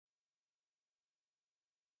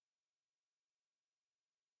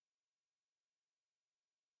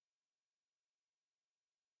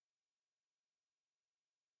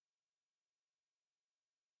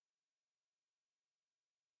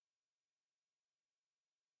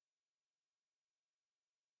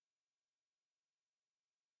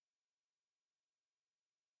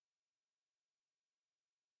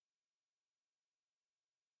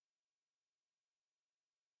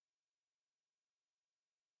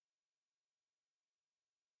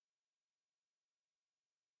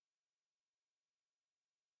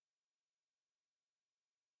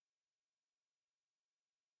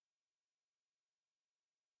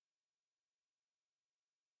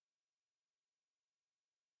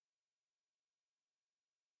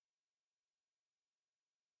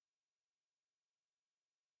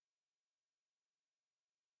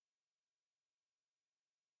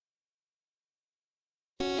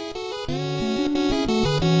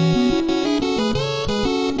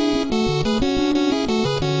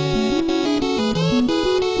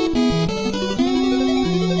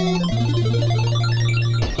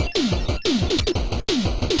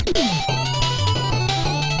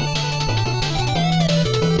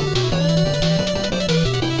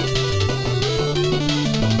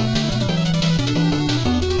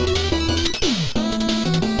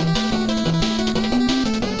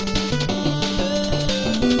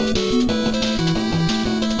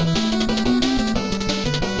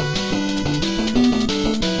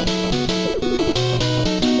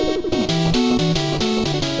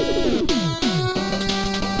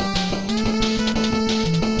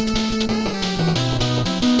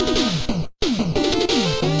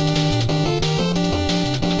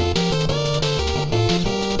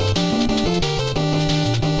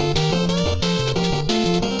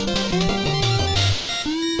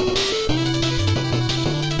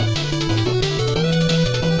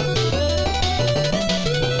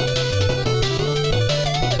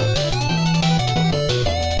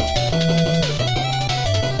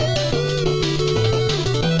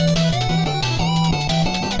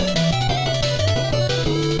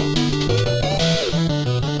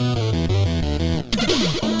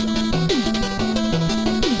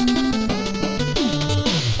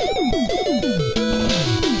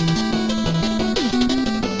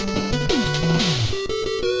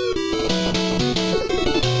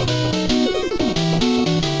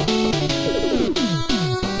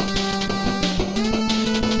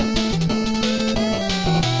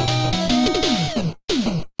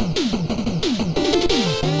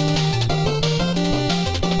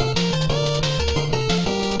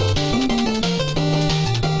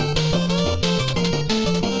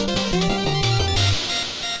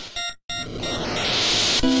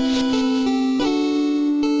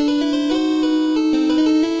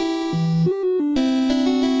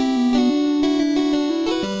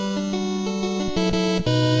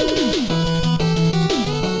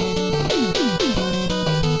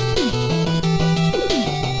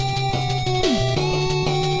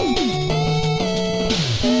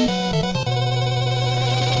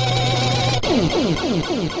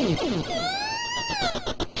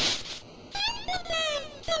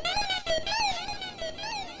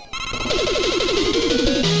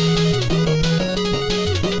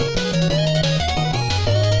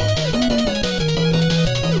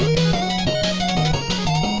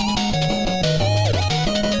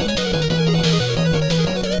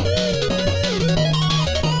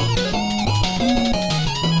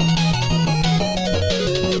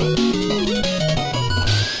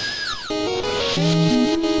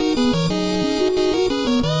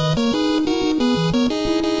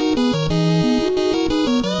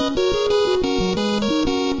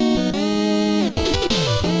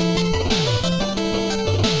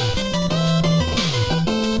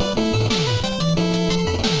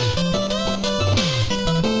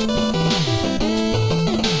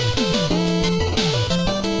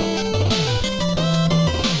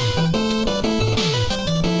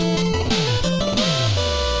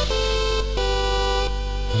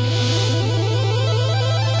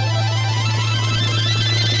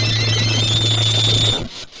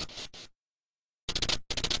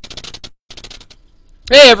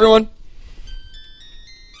Hey everyone!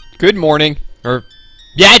 Good morning. Or,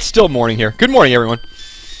 yeah, it's still morning here. Good morning, everyone.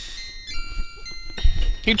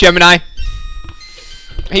 Hey, Gemini.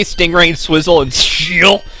 Hey, Stingray and Swizzle and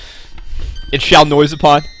Shiel. It shall noise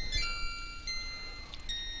upon.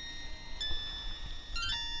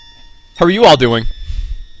 How are you all doing?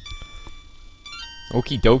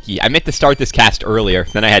 Okie dokie. I meant to start this cast earlier,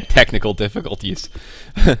 then I had technical difficulties.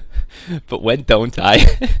 But when don't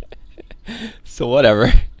I? So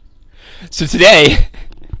whatever. So today,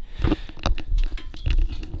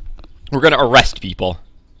 we're gonna arrest people.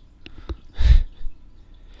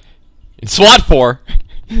 In SWAT 4.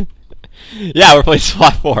 Yeah, we're playing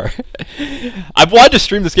SWAT 4. I've wanted to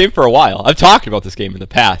stream this game for a while. I've talked about this game in the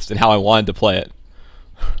past and how I wanted to play it.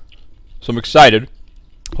 So I'm excited.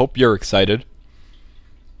 Hope you're excited.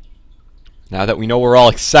 Now that we know we're all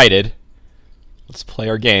excited, let's play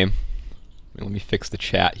our game. Let me fix the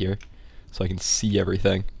chat here so I can see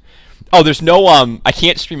everything. Oh, there's no, I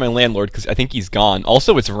can't stream my landlord because I think he's gone.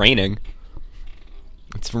 Also, it's raining.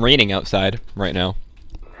 It's raining outside right now.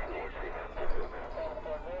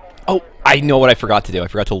 Oh, I know what I forgot to do. I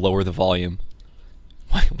forgot to lower the volume.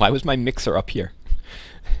 Why was my mixer up here?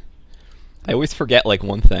 I always forget, like,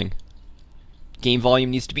 one thing. Game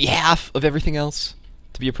volume needs to be half of everything else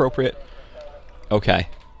to be appropriate. Okay.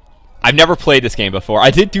 I've never played this game before.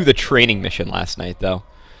 I did do the training mission last night, though.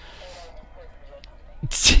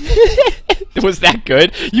 Was that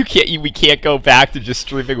good? We can't go back to just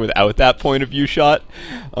streaming without that point of view shot?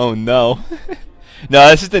 Oh no. No,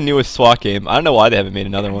 this is the newest SWAT game. I don't know why they haven't made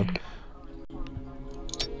another one.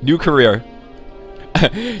 New career.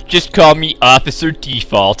 Just call me Officer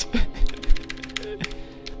Default.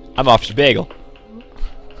 I'm Officer Bagel.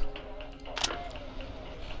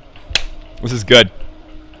 This is good.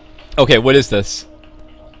 Okay, what is this?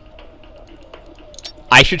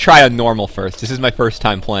 I should try on normal first. This is my first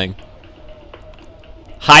time playing.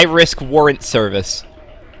 High-risk warrant service.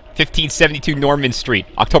 1572 Norman Street,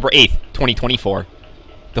 October 8th, 2024.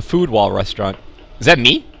 The Food Wall Restaurant. Is that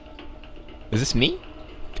me? Is this me?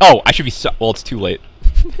 Oh, I should be well, it's too late.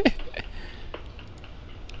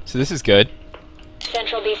 So this is good.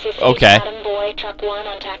 Central BCC, okay. Adam Boy, Truck 1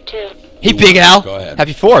 on TAC 2. Hey, Big Al. Go ahead.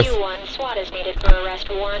 Happy 4th. Q1, SWAT is needed for arrest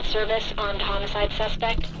warrant service, armed homicide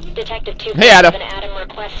suspect. Detective 2. Hey, Adam. Adam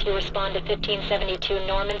requests you respond to 1572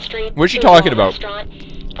 Norman Street. What's she talking about?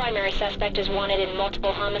 Restaurant. Primary suspect is wanted in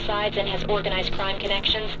multiple homicides and has organized crime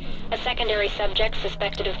connections. A secondary subject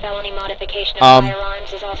suspected of felony modification of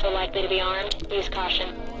firearms is also likely to be armed. Use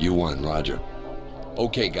caution. You won, Roger.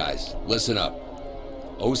 Okay, guys, listen up.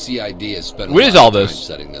 OCID has spent a What is lot all of time this?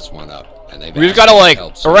 setting this one up, and they've We just asked gotta, for like,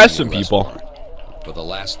 help arrest securing some the people. warrant. For the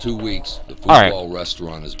last 2 weeks, the Food Alright. Wall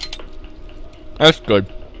Restaurant is... That's good.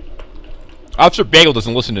 Officer Bagel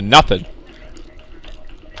doesn't listen to nothing.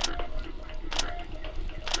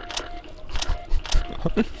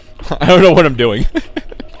 I don't know what I'm doing.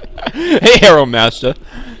 Hey, Hero Master.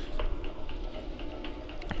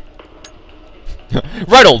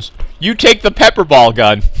 Reynolds, you take the pepper ball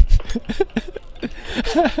gun.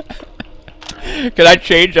 Can I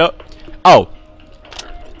change up? Oh.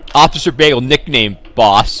 Officer Bagel, nickname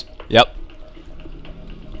Boss. Yep.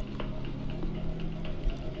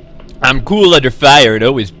 I'm cool under fire and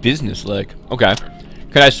always businesslike. Okay.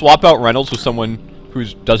 Can I swap out Reynolds with someone who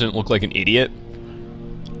doesn't look like an idiot?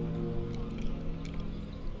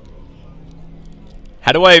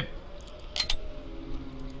 How do I...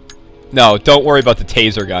 No, don't worry about the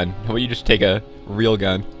taser gun. How about you just take a real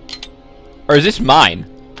gun? Or is this mine?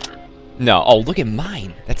 No. Oh, look at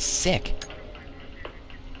mine. That's sick.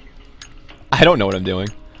 I don't know what I'm doing.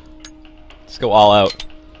 Let's go all out.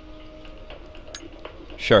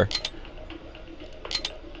 Sure.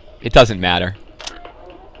 It doesn't matter.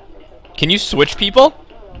 Can you switch people?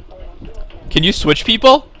 Can you switch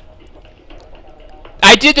people?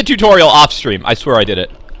 I did the tutorial off stream. I swear I did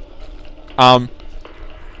it.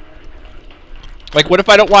 Like, what if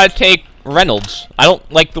I don't want to take Reynolds? I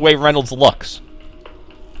don't like the way Reynolds looks.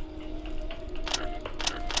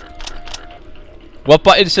 What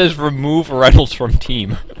button says remove Reynolds from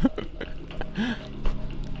team?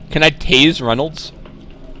 Can I tase Reynolds?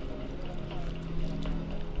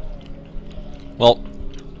 Well,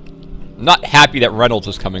 I'm not happy that Reynolds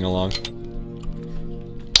is coming along.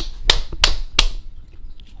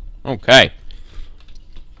 Okay.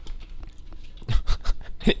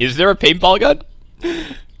 Is there a paintball gun?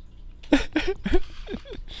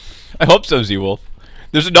 I hope so, Z-Wolf.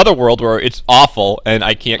 There's another world where it's awful and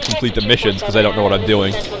I can't complete the missions because I don't know what I'm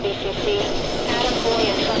doing.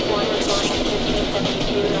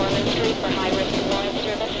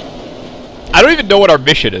 I don't even know what our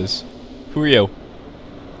mission is. Who are you?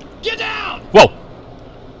 Get down! Whoa!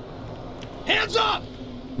 Hands up!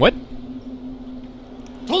 What?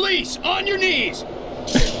 Police, on your knees!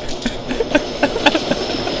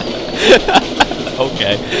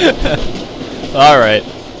 Okay. Alright.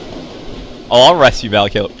 Oh, I'll arrest you,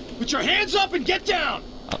 Valkill. Put your hands up and get down!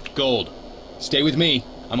 Gold, stay with me.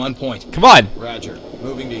 I'm on point. Come on! Roger.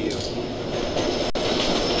 Moving to you.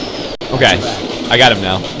 Okay. I got him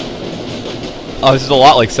now. Oh, this is a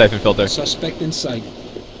lot like Siphon Filter. Suspect in sight.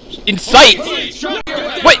 In sight? Police, drop your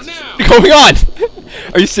weapons Wait! now! What's going on?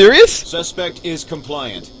 Are you serious? Suspect is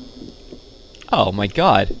compliant. Oh my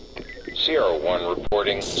god. Sierra 1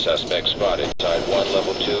 reporting suspect spotted side 1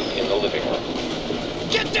 level 2 in the living room.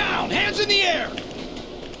 Get down! Hands in the air!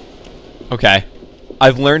 Okay.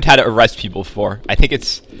 I've learned how to arrest people before. I think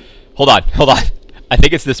it's... Hold on. I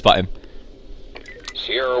think it's this button.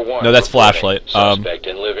 Sierra 1 No, that's reporting flashlight. Suspect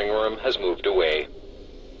in living room has moved away.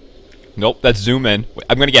 Nope, that's zoom in. Wait,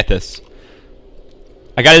 I'm gonna get this.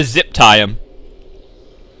 I gotta zip tie him.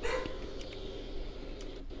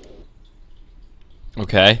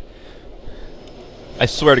 Okay. I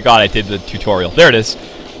swear to God I did the tutorial. There it is.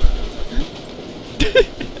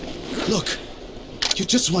 Look, you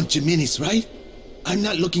just want Jiminy's, right? I'm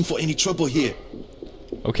not looking for any trouble here.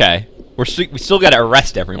 Okay. We still gotta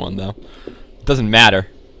arrest everyone, though. It doesn't matter.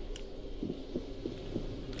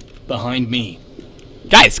 Behind me.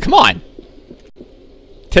 Guys, come on!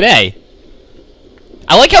 Today.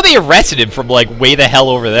 I like how they arrested him from, like, way the hell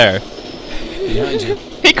over there. Behind you.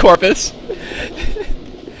 Hey, Corpus!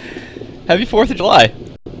 Happy 4th of July.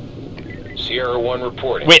 Sierra 1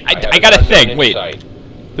 reporting. Wait, I got a unknown thing, in wait. sight.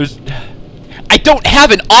 There's... I don't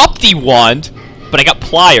have an Opti Wand, but I got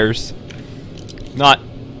pliers. Not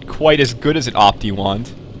quite as good as an Opti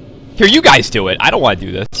Wand. Here, you guys do it. I don't want to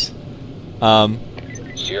do this.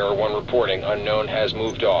 Sierra 1 reporting unknown has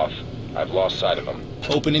moved off. I've lost sight of him.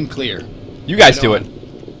 Open and clear. You guys do it.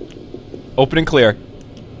 Open and clear.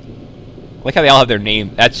 I like how they all have their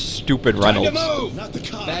name. That's stupid Reynolds. move! Not the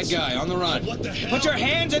cops. Bad guy on the run. What the hell? Put your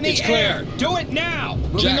hands in the It's air! clear. Do it now!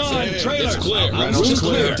 Moving Jackson, on, it's trailers! clear. I'm Reynolds just is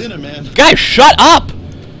clear clear. dinner, man. Guys, shut up!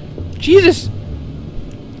 Jesus.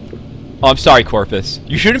 Oh, I'm sorry, Corpus.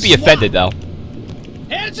 You shouldn't be offended, though.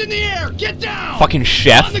 Hands in the air! Get down! Fucking On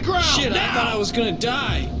chef. the ground! Shit, now! I thought I was gonna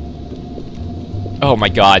die. Oh my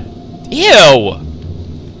god. Ew!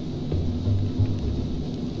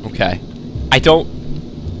 Okay. I don't...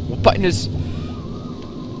 What button is...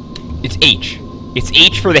 It's H. It's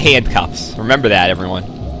H for the handcuffs. Remember that, everyone.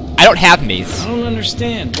 I don't have mace. I don't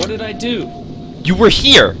understand. What did I do? You were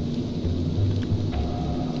here!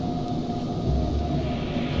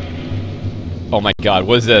 Oh my god,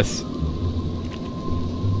 what is this?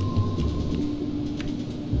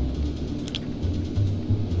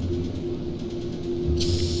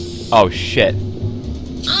 Oh shit.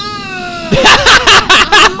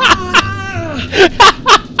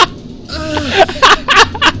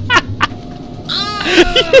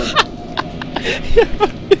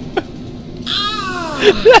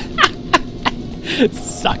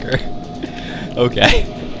 Sucker. Okay.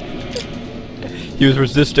 He was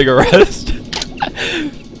resisting arrest.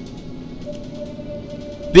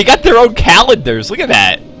 They got their own calendars. Look at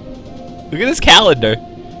that. Look at this calendar.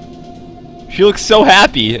 She looks so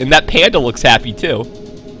happy, and that panda looks happy too.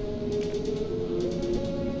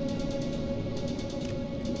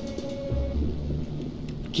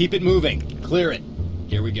 Keep it moving. Clear it.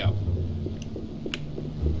 Here we go.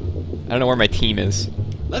 I don't know where my team is.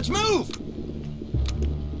 Let's move!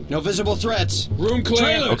 No visible threats. Room clear.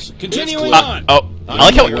 Trailers, continuing clear. on. Oh, I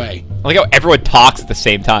like On my way. how everyone talks at the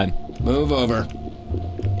same time. Move over.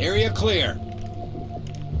 Area clear.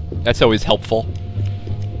 That's always helpful.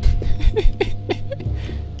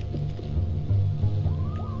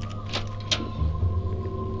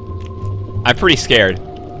 I'm pretty scared.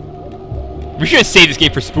 We should have saved this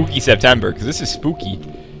game for Spooky September, because this is spooky.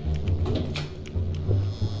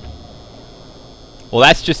 Well,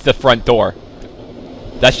 that's just the front door.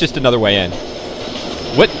 That's just another way in.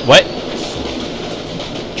 What? What?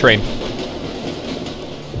 Train.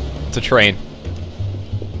 It's a train.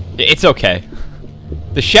 It's okay.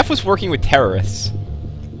 The chef was working with terrorists.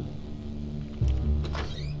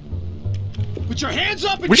 Put your hands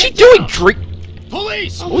up and What is she get doing? down. Drink.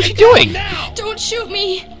 Police! What is she Get down doing? Now! Don't shoot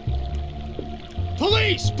me!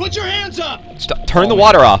 Police! Put your hands up! Stop. Turn the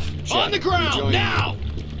water off. On the ground, now!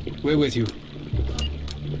 We're with you.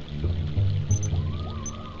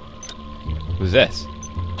 Who's this?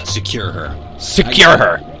 Secure her. Secure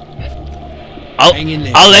her. Hang in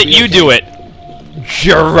there. I'll let We'll be you okay. do it,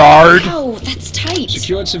 Gerard. Ow, that's tight.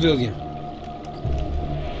 Secured civilian.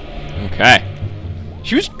 Okay.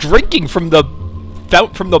 She was drinking from the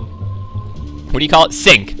what do you call it?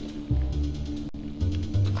 Sink.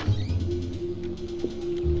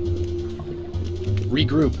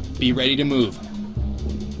 Regroup. Be ready to move.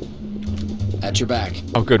 At your back.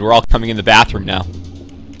 Oh, good. We're all coming in the bathroom now.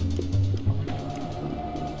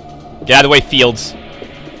 Get out of the way, Fields.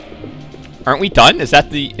 Aren't we done?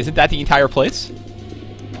 Isn't that the entire place?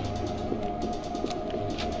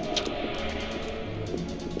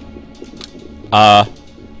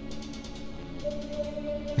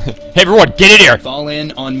 Hey everyone, get in here! Fall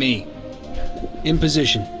in on me. In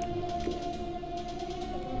position.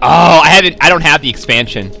 Oh, I don't have the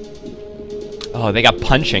expansion. Oh, they got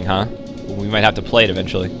punching, huh? Well, we might have to play it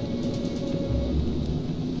eventually.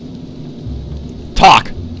 Talk!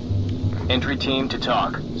 Entry team to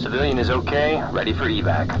talk. Civilian is okay, ready for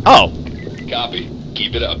evac. Oh, Copy.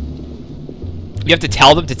 Keep it up. you have to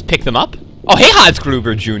tell them to pick them up? Oh, hey Hans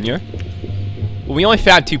Gruber Jr. Well, we only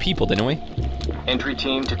found 2 people, didn't we? Entry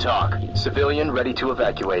team to talk. Civilian ready to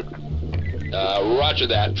evacuate. Roger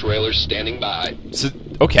that. Trailer standing by. So,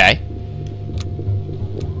 okay.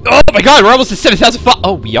 Oh my god, we're almost to 7,000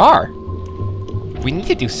 Oh, we are. We need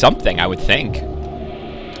to do something, I would think.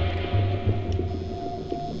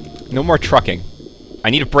 No more trucking. I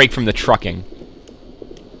need a break from the trucking.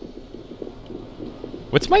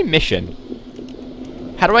 What's my mission?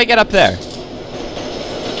 How do I get up there?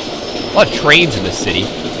 A lot of trains in this city.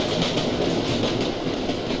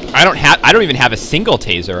 I don't even have a single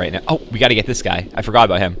taser right now. Oh, we gotta get this guy. I forgot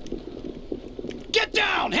about him. Get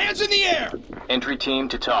down! Hands in the air! Entry team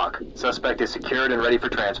to talk. Suspect is secured and ready for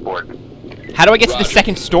transport. How do I get to the Roger.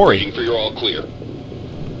 second story? Waiting for your all clear.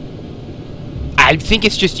 I think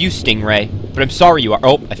it's just you, Stingray. But I'm sorry you are.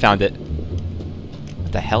 Oh, I found it.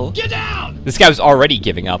 What the hell? Get down! This guy was already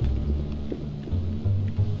giving up.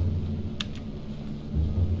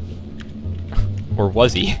 Or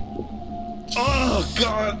was he? Oh,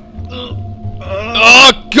 God.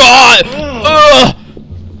 Oh, God! Ugh!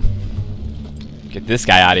 Get this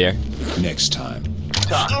guy out of here. Next time.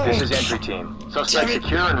 Talk. This is entry team. Suspect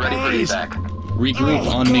secure and ready for evac. Regroup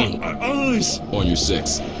on me. On your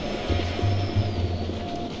 6.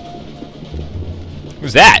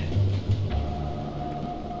 Who's that?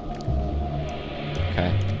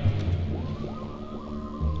 Okay.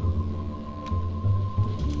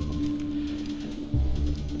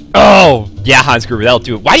 Oh! Yeah, Hans Gruber, that'll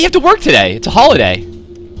do it. Why do you have to work today? It's a holiday.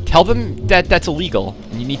 Tell them that that's illegal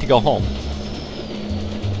and you need to go home.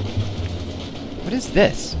 What is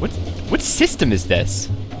this? What system is this?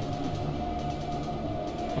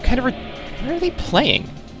 What kind of what are they playing?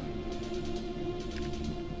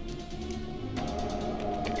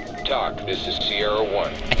 Talk, this is Sierra 1.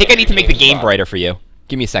 I think I need to make the game Spot. brighter for you.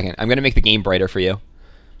 Give me a second. I'm gonna make the game brighter for you.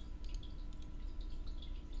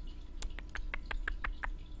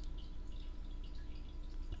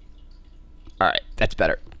 Alright, that's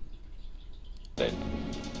better.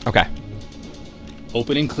 Okay.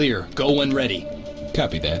 Open and clear. Go when ready.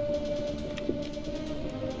 Copy that.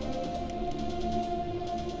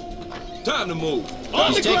 Time to move.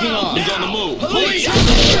 On the taking ground! off. He's on the move. Police!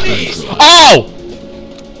 Police! Oh!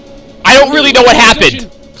 I don't really know what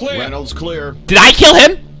happened. Clear. Reynolds clear. Did I kill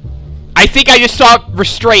him? I think I just saw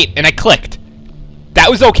restraint and I clicked. That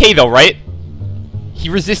was okay though, right? He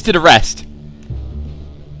resisted arrest.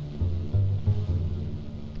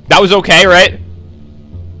 That was okay, right?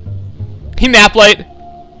 He map light.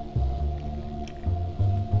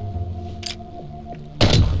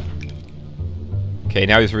 Okay,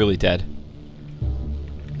 now he's really dead.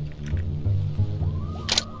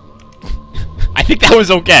 I think that was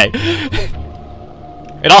okay.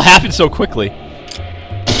 It all happened so quickly.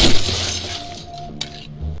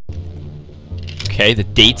 Okay, the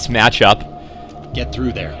dates match up. Get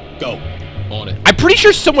through there. Go. On it. I'm pretty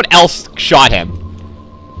sure someone else shot him.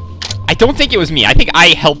 I don't think it was me. I think I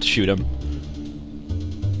helped shoot him.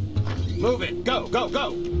 Move it. Go, go,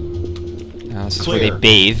 go. This is where they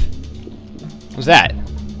bathe. What was that?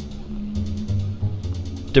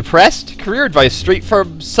 Depressed? Career advice straight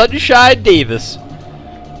from Sunshine Davis.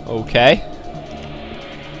 Okay.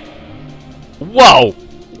 Whoa!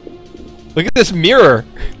 Look at this mirror.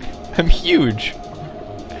 I'm huge.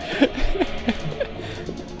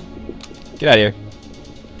 Get out of here.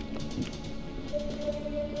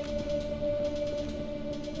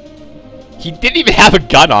 He didn't even have a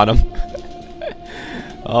gun on him.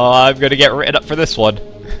 Oh, I'm gonna get written up for this one.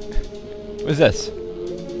 What is this?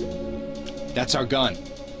 That's our gun.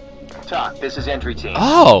 Talk, this is entry team.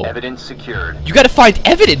 Oh! Evidence secured. You gotta find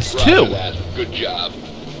evidence, too! Roger that. Good job.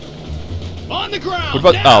 On the ground! What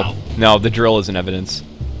about... now! Oh, no, the drill isn't evidence.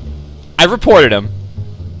 I reported him.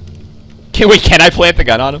 Can I plant the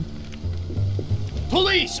gun on him?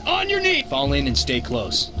 Police, on your knees! Fall in and stay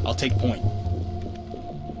close. I'll take point.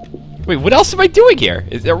 Wait, what else am I doing here?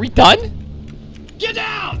 Are we done? Get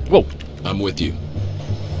down! Whoa. I'm with you.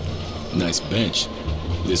 Nice bench.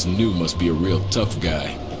 This new must be a real tough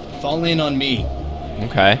guy. Fall in on me.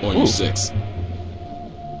 Okay. On Ooh. your 6.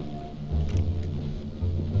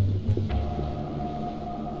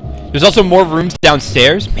 There's also more rooms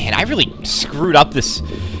downstairs. Man, I really screwed up this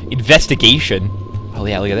investigation. Oh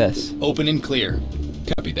yeah, look at this. Open and clear.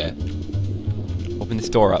 Copy that. Open this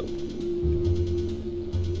door up.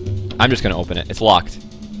 I'm just gonna open it. It's locked.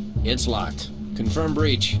 It's locked. Confirm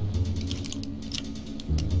breach.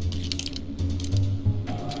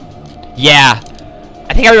 Yeah.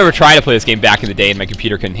 I think I remember trying to play this game back in the day and my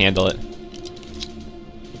computer couldn't handle it.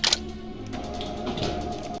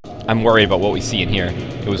 I'm worried about what we see in here.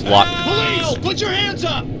 It was locked. Police, put your hands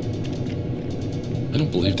up! I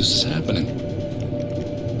don't believe this is happening.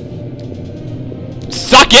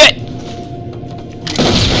 Suck it!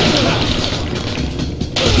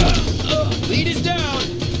 Lead is down!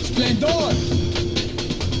 Splendor!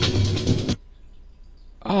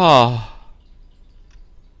 Oh.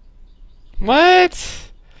 What?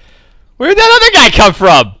 Where'd that other guy come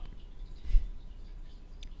from?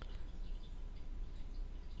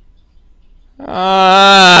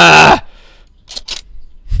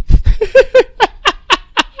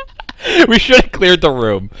 We should have cleared the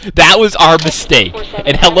room. That was our mistake.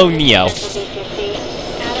 And hello, Neo.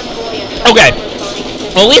 Okay.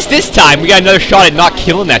 Well, at least this time we got another shot at not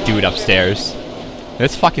killing that dude upstairs.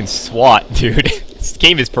 That's fucking SWAT, dude. This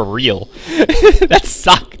game is for real. That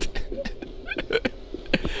sucked.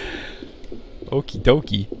 Okie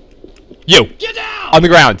dokie. You! Get down! On the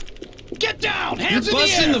ground. Get down! Hands You're in the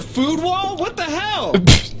busting air! the food wall? What the hell?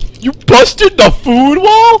 You busted the food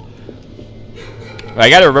wall? I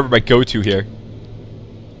gotta remember my go-to here.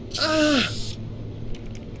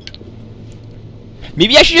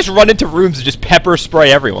 Maybe I should just run into rooms and just pepper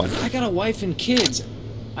spray everyone. I got a wife and kids.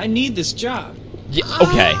 I need this job. Yeah,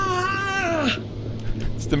 okay.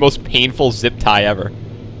 It's the most painful zip tie ever.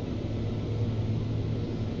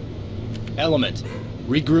 Element.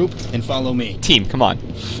 Regroup and follow me. Team, come on.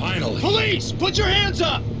 Finally. Police, put your hands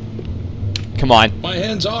up! Come on. My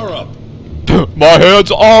hands are up. My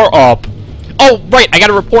hands are up. Oh, right, I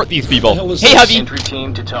gotta report these people. hell is Hey, this? Hubby. Entry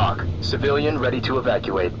team to talk. Civilian ready to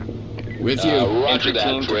evacuate. With you. Roger Entry that.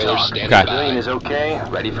 team to Trailer talk. standing Okay. Civilian by. is okay.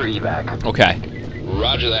 Ready for evac. Okay.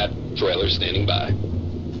 Roger that. Trailer standing by.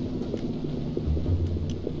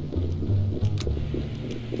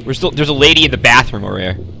 There's a lady in the bathroom over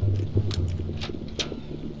here.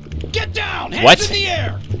 Get down! Hands What? in the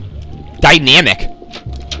air! Dynamic.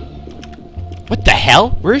 What the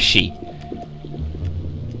hell? Where is she?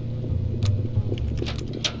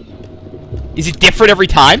 Is it different every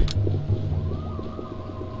time?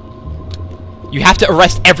 You have to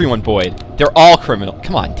arrest everyone, Boyd. They're all criminal.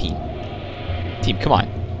 Come on, team. Team, come on.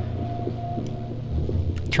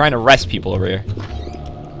 I'm trying to arrest people over here.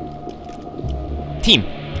 Team.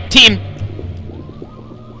 Team!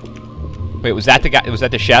 Wait, was that the guy? Was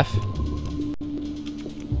that the chef?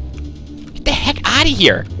 Get the heck out of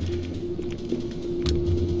here!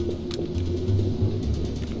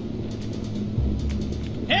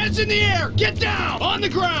 Hands in the air! Get down! On the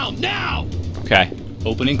ground, now! Okay.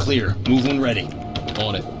 Open and clear. Move when ready.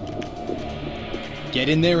 On it. Get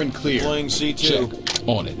in there and clear. Playing C2. Check.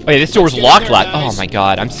 On it. Oh yeah, this door was Let's get in locked there, last. guys. Oh my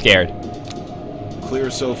god, I'm scared. Clear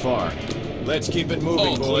so far. Let's keep it moving,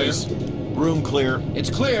 All clear. boys. Room clear. It's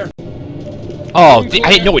clear. Oh, I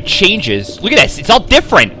didn't know it changes. Look at this. It's all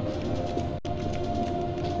different.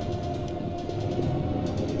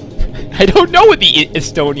 I don't know what the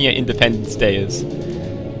Estonia Independence Day is. Do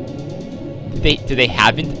they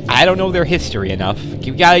haven't? I don't know their history enough.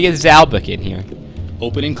 We gotta get Zalbuk in here.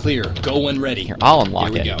 Open and clear. Go when ready. Here, I'll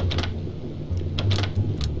unlock Here we it. go.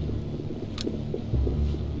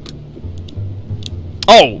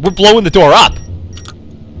 Oh, we're blowing the door up.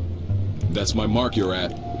 That's my mark you're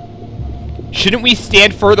at. Shouldn't we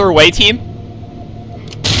stand further away, team?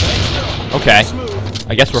 Okay.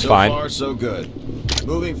 I guess we're fine. So far, so good.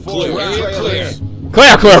 Moving forward. Clear.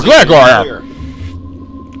 Clear.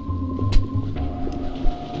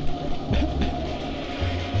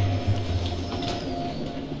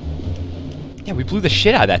 Yeah, we blew the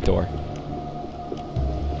shit out of that door.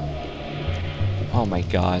 Oh my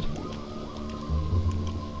god.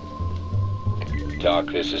 TOC,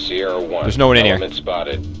 this is Sierra 1. There's no one in here. Element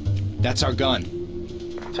spotted. That's our gun.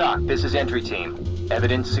 TOC, this is entry team.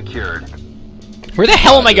 Evidence secured. Where the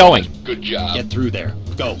hell am I going? Good job. Get through there.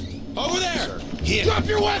 Go. Over there! Here. Drop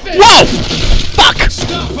your weapon! Whoa! Fuck!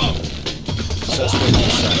 Stop him! Suspect in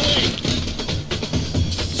sight.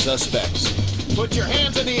 Suspects. Put your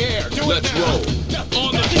hands in the air! Do Let's it now! roll.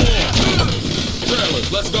 On the floor.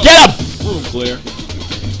 Trailers, let's go. Get him! Room clear.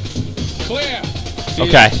 Clear.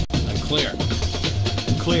 Okay. I'm clear.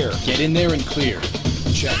 Clear. Get in there and clear.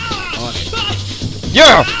 Check. On it.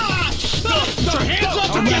 Yeah! Hands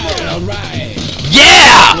up together! All right.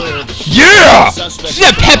 Yeah! Yeah! Suspect. See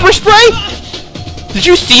that pepper spray? Did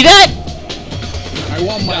you see that? I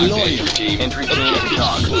want my lawyer. Entry team to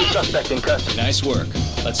TOC. Suspect in custody. Nice work.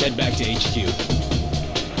 Let's head back to HQ.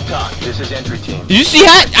 TOC, this is entry team. Did you see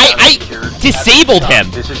that? I disabled TOC,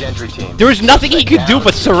 him. This is entry team. There was nothing he could do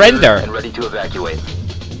but surrender. And ready to evacuate.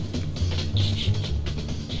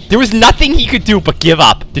 There was nothing he could do but give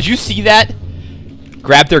up. Did you see that?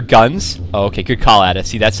 Grab their guns? Oh, okay, good call at it.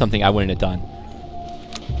 See, that's something I wouldn't have done.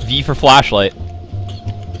 V for flashlight.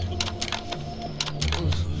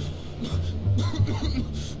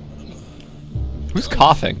 Who's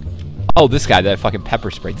coughing? Oh, this guy that fucking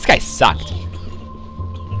pepper sprayed. This guy sucked.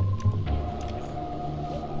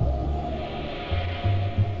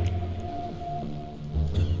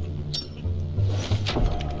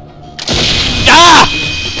 Ah!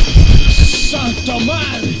 Santo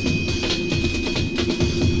Madre!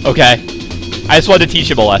 Okay. I just wanted to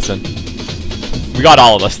teach him a lesson. We got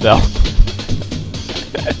all of us, though.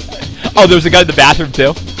 Oh, there was a guy in the bathroom,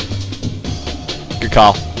 too? Good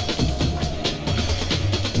call.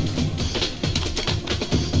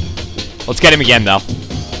 Let's get him again, though.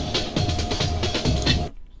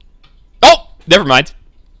 Oh! Never mind.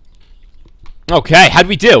 Okay, how'd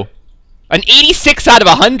we do? An 86 out of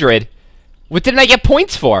 100? What didn't I get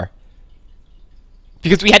points for?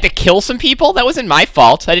 Because we had to kill some people? That wasn't my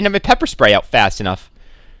fault. I didn't have my pepper spray out fast enough.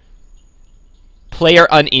 Player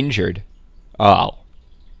uninjured. Oh.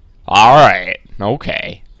 Alright.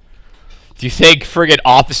 Okay. Do you think friggin'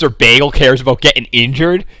 Officer Bagel cares about getting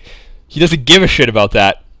injured? He doesn't give a shit about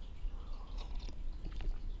that.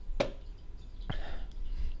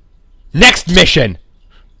 Next mission!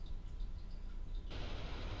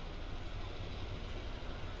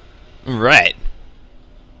 Right.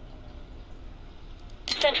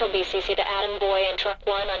 Central BCC to Adam Boy and Truck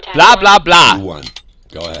 1 on tag Blah, 1. blah, blah. U1.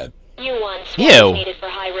 Go ahead. U1 SWAT Ew. is needed for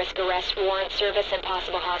high-risk arrest warrant service and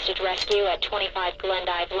possible hostage rescue at 25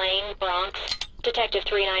 Glendive Lane, Bronx. Detective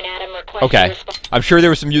 39 Adam requests Okay. response. I'm sure there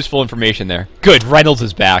was some useful information there. Good, Reynolds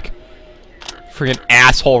is back. Friggin'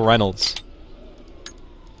 asshole Reynolds.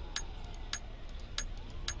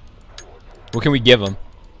 What can we give him?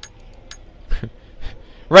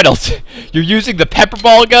 Reynolds, you're using the pepper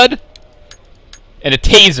ball gun? And a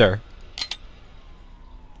taser.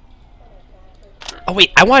 Oh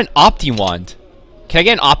wait, I want an Opti wand. Can I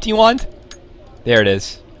get an Opti wand? There it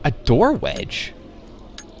is. A door wedge.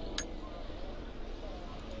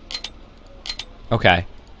 Okay.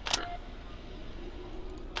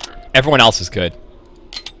 Everyone else is good.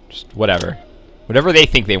 Just whatever. Whatever they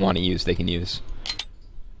think they want to use, they can use.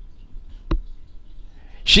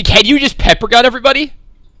 Can you just pepper gun everybody?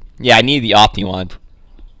 Yeah, I need the Opti wand.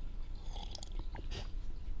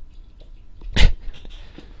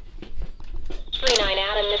 39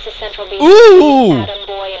 Adam, this is Central BCC. Ooh! Adam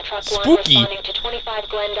Boy and Truck 1 Spooky. responding to 25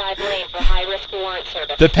 Glendive Lane for high-risk warrant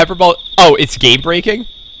service. The pepper ball. Oh, it's game breaking?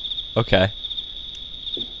 Okay.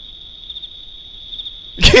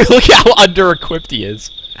 Look how under-equipped he is.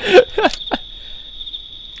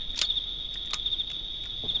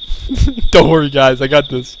 Don't worry, guys. I got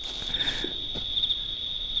this.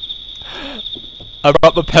 I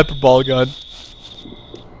brought the pepper ball gun.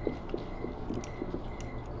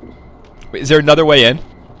 Wait, is there another way in?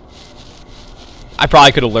 I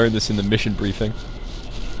probably could have learned this in the mission briefing.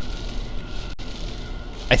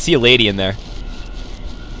 I see a lady in there.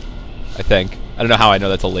 I think. I don't know how I know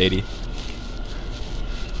that's a lady.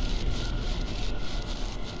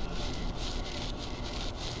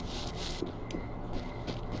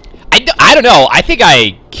 I don't know. I think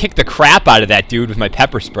I kicked the crap out of that dude with my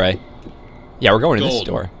pepper spray. Yeah, we're going to this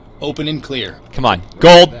door. Open and clear. Come on.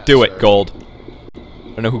 Gold, do it, Gold. I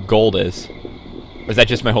don't know who Gold is. Or is that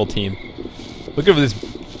just my whole team? Look at this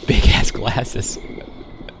big-ass glasses.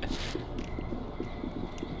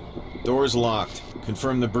 Door's locked.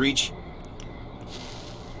 Confirm the breach.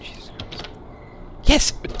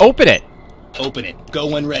 Yes! Open it! Open it. Go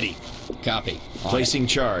when ready. Copy. Placing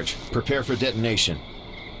charge. Prepare for detonation.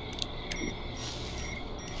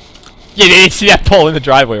 Yeah, they didn't see that pole in the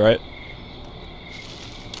driveway, right?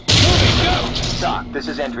 Doc, this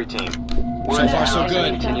is entry team. So far, so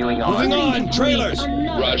good. Continuing on. Moving on. Trailers.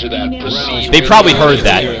 Roger that. Proceed. They probably heard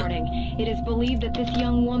that. It is believed that this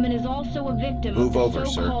young woman is also a victim Move of over, the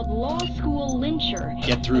sir. so-called law school lyncher.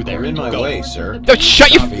 Get through there. You're in my Go. way, sir. No,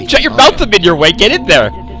 shut your mouth up in your way. Get in there.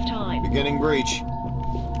 At this time. Beginning breach.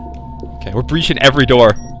 Okay, we're breaching every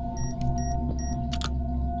door.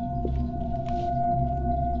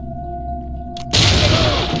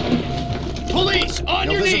 Police, on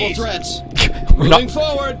No your visible knees. threats. Moving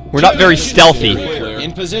forward. We're not very stealthy.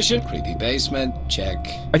 In position. Creepy basement, check.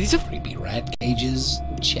 Are these Creepy rat cages,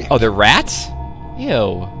 check. Oh, they're rats?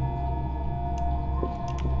 Ew.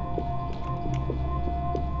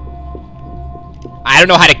 I don't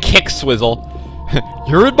know how to kick, Swizzle.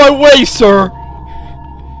 You're in my way, sir.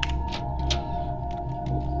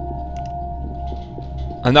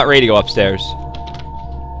 I'm not ready to go upstairs.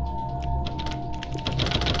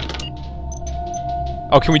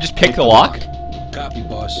 Oh, can we just pick the lock? Copy,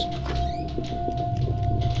 boss.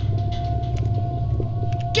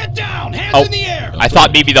 Get down. Hands Oh, in the air. I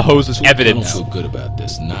thought maybe the hose was I don't evidence. feel good about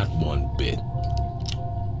this, not one bit.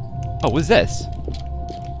 Oh, what's this?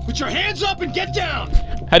 Put your hands up and get down.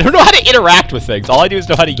 I don't know how to interact with things. All I do is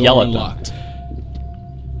know how to yell Door at them. unlocked.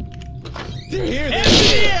 They're here. Hands in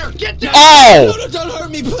the air. Get down. Oh! No, don't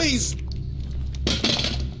hurt me, please.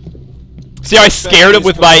 See how I scared him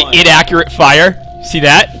with my inaccurate fire? See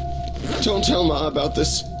that? Don't tell Ma about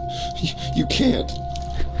this. You can't.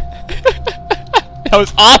 That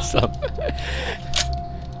was awesome.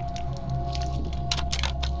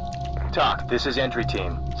 Doc, this is entry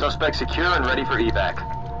team. Suspect secure and ready for evac.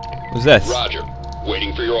 What's this? Roger.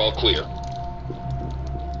 Waiting for your all clear.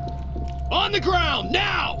 On the ground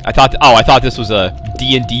now. I thought this was a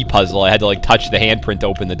D&D puzzle. I had to like touch the handprint to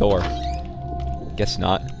open the door. Guess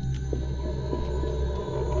not.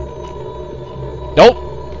 Nope.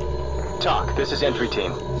 Doc, this is entry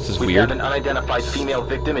team. This is We've weird. got an unidentified female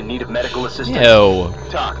victim in need of medical assistance. Ew.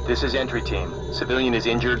 Doc, this is entry team. Civilian is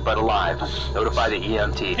injured but alive. Notify the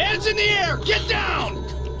EMT. Hands in the air. Get down.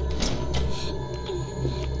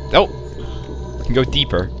 Nope. I can go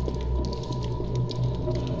deeper.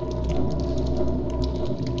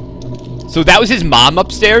 So that was his mom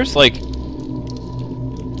upstairs? Like,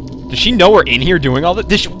 does she know we're in here doing all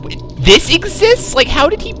this? This exists? Like, how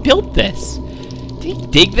did he build this? Did he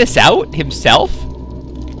dig this out himself?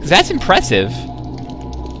 Because that's impressive.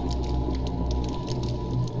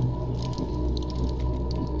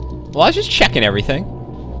 Well, I was just checking everything.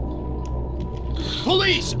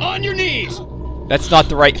 Police, on your knees. That's not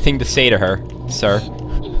the right thing to say to her, sir.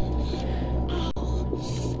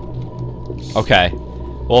 Okay.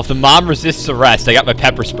 Well, if the mom resists arrest, I got my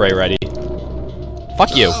pepper spray ready.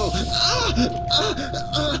 Fuck you.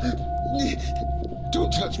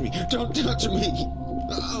 Don't touch me. Don't touch me.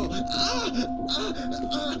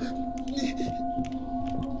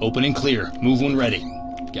 Open and clear. Move when ready.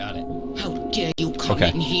 Got it. How dare you come Okay.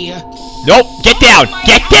 in here? Nope! Get down!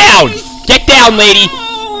 Get down! Get down, lady!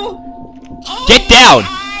 Get down!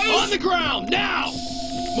 On the ground now.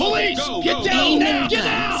 Police, Go, get go, down go. now. Get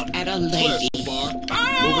Guns down. at a lady. Moving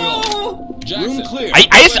on. Jackson. Room clear.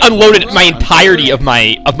 I just unloaded my entirety of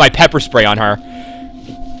my pepper spray on her.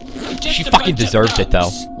 She fucking deserves it, though.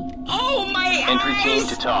 Oh, my Entry team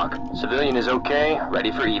to talk. Civilian is okay,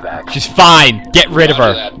 ready for evac. She's fine. Get rid of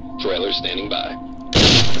Roger her. that. Trailer standing by.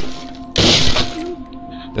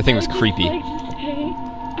 The thing was creepy.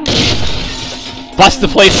 Bust the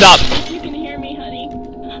place up. You can hear me, honey.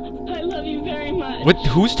 I love you very much. What?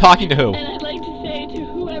 Who's talking to who? And I'd like to say to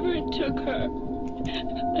whoever took her,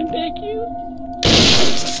 I beg you.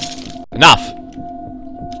 Enough.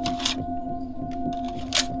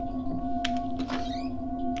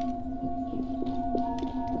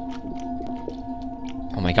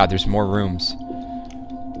 Oh my god, there's more rooms.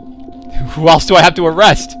 Who else do I have to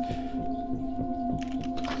arrest?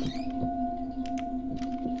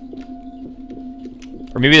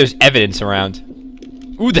 Or maybe there's evidence around.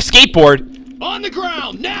 Ooh, the skateboard! On the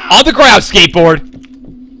ground, now! On the ground, skateboard!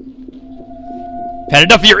 Had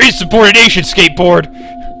enough of your insubordination, skateboard!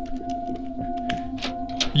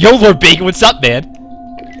 Yo, Lord Bacon, what's up, man?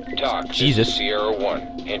 Talk. This Jesus. is Sierra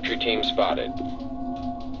 1. Entry team spotted.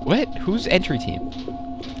 What? Who's entry team?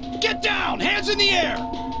 Get down! Hands in the air!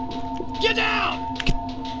 Get down!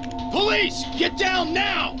 Police! Get down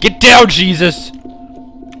now! Get down, Jesus!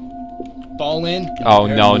 Fall in. Oh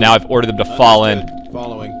no, now I've ordered them to fall in.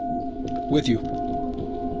 Following. With you.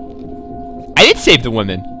 I did save the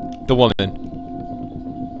woman. The woman.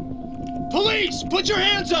 Police! Put your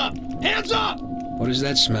hands up! Hands up! What does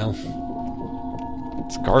that smell?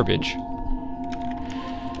 It's garbage.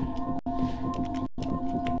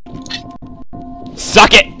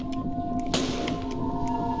 Suck it!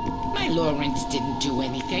 My Lawrence didn't do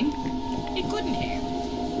anything. He couldn't have.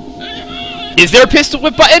 Is there a pistol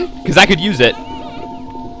whip button? Because I could use it.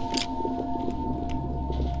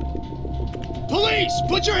 Police!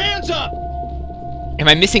 Put your hands up! Am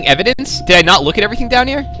I missing evidence? Did I not look at everything down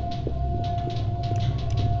here?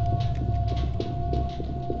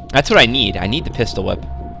 That's what I need. I need the pistol whip.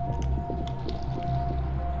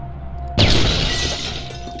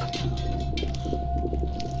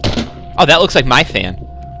 Oh, that looks like my fan.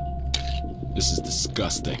 This is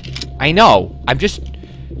disgusting. I know. I'm just...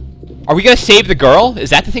 Are we gonna save the girl? Is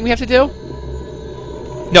that the thing we have to do?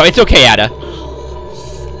 No, it's okay, Ada.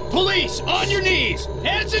 Police! On your knees!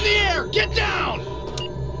 Hands in the air! Get down!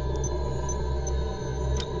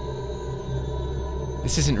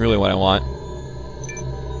 This isn't really what I want.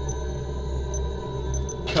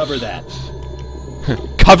 Cover that.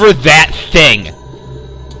 Cover that thing!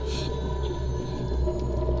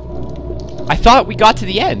 I thought we got to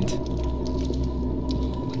the end.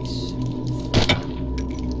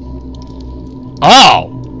 Oh!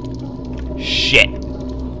 Shit.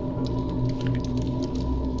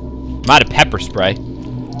 I'm out of pepper spray.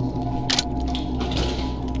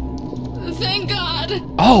 Thank God.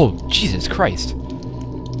 Oh, Jesus Christ.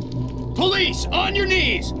 Police! On your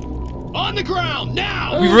knees! On the ground,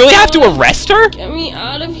 now! We really have to arrest her? Get me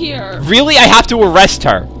out of here. Really, I have to arrest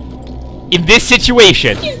her? In this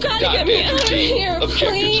situation? You gotta get me out of here,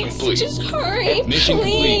 please. complete. Just hurry, Mission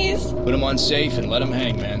please. complete. Put him on safe and let him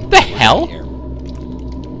hang, man. The hell? Here.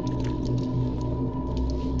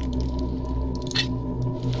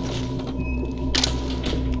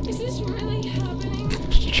 Is this really happening?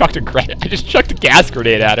 I just chucked a gas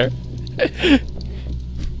grenade at her.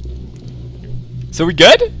 So we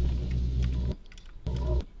good?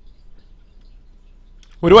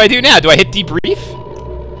 What do I do now? Do I hit debrief?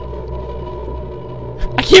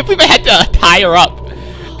 I can't believe I had to tie her up.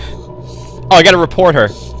 Oh, I gotta report her.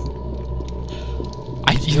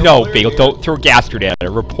 No, Bagel, don't throw gas grenade at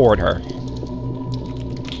her. Report her.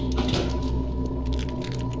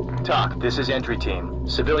 TOC, this is entry team.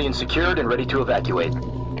 Civilian secured and ready to evacuate.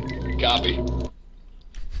 Copy.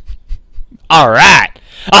 Alright.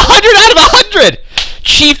 100 out of 100!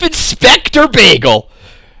 Chief Inspector Bagel!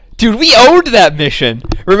 Dude, we owned that mission.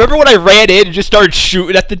 Remember when I ran in and just started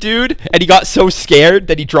shooting at the dude? And he got so scared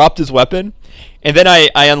that he dropped his weapon? And then I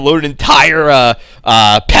unloaded an entire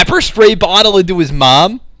pepper spray bottle into his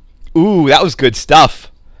mom? Ooh, that was good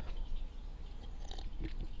stuff.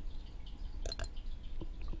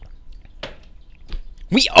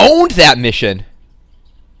 We owned that mission.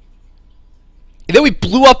 And then we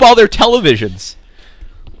blew up all their televisions.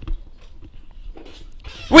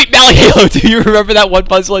 Wait, Malahalo, do you remember that one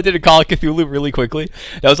puzzle I did in Call of Cthulhu really quickly?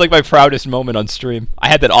 That was like my proudest moment on stream. I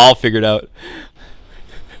had that all figured out.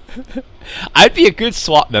 I'd be a good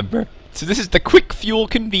SWAT member. So this is the Quick Fuel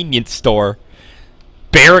Convenience Store.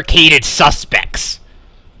 Barricaded suspects.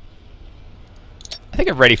 I think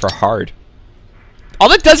I'm ready for hard. All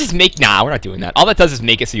that does is make... Nah, we're not doing that. All that does is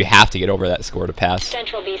make it so you have to get over that score to pass.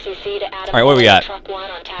 Central BCC to Adam. Alright, what do we got? Truck 1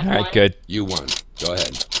 on TAC Alright, 1. good. U1. Go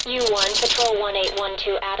ahead. U1, Patrol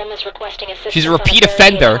 1812 Adam is requesting assistance. She's a on repeat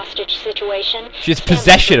barricaded offender. hostage situation. She has Stand by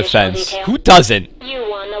possession for additional offense. detail. Who doesn't?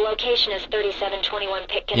 U1, the location is 3721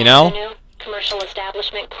 Pitkin You know? Avenue. Commercial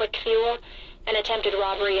establishment, quick fuel. An attempted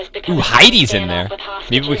robbery is becoming... Ooh, Heidi's in there.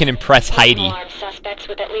 Maybe we can impress Heidi. Armed suspects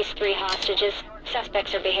with at least 3 hostages.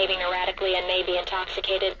 Suspects are behaving erratically and may be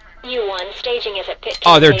intoxicated. U1, staging is at Pitkin.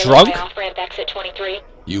 Oh, they're drunk? Off-ramp exit 23.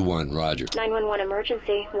 U1, roger. 911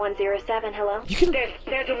 emergency, 107, hello? You can...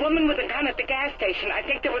 There's a woman with a gun at the gas station. I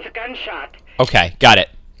think there was a gunshot. Okay, got it.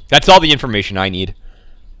 That's all the information I need.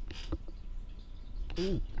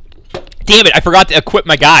 Damn it, I forgot to equip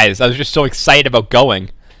my guys. I was just so excited about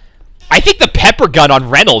going. I think the pepper gun on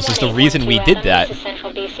Reynolds is the reason we did that.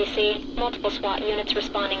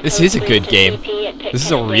 This is a good game. This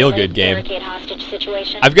is a real good game.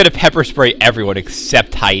 I'm gonna pepper spray everyone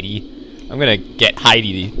except Heidi. I'm gonna get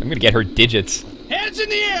Heidi. I'm gonna get her digits. Hands in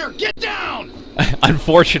the air! Get down!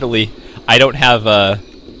 Unfortunately, I don't have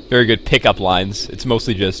very good pickup lines. It's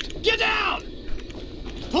mostly just... Get down!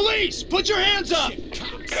 Police! Put your hands up!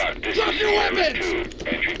 Drop your weapons!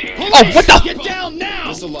 Police, oh, what the? Get down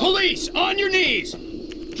now! Police, on your knees!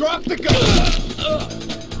 Drop the gun!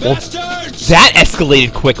 Well, Bastards! that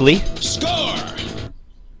escalated quickly. Score!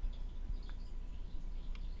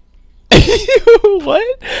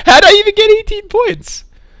 What? How'd I even get 18 points?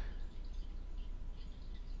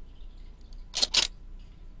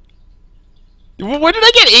 What did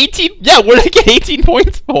I get 18? Yeah, what did I get 18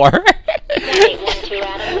 points for?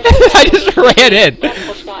 I just ran in.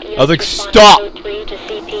 I was like, stop. I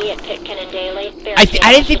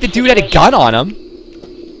didn't think the dude had a gun on him.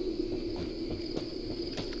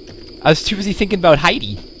 I was too busy thinking about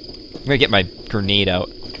Heidi. I'm gonna get my grenade out.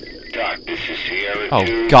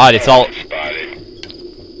 Oh god, it's all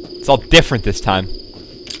different this time.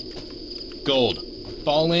 Gold.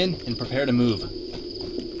 Fall in and prepare to move.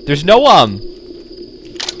 There's no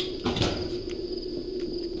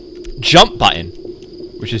jump button,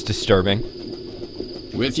 which is disturbing.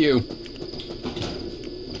 With you.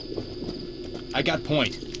 I got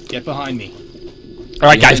point. Get behind me.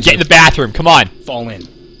 Alright guys, get in the bathroom, come on. Fall in.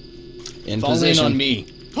 In Fall position. in on me.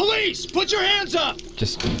 Police! Put your hands up!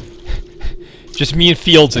 Just me and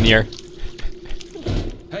Fields in here.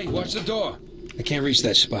 Hey, watch the door. I can't reach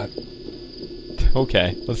that spot.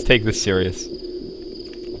 Okay, let's take this serious.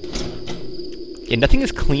 Yeah, nothing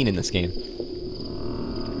is clean in this game.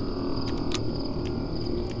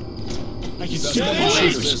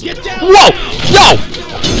 Police! Get down! Whoa! Yo!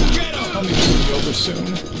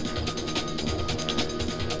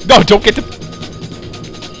 No, don't get the...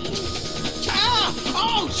 Ah!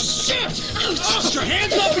 Oh, shit! Put your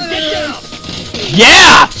hands up and get down!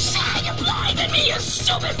 Yeah!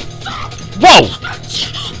 Whoa!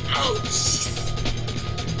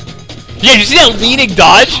 Yeah, you see that leaning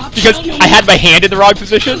dodge? Because I had my hand in the wrong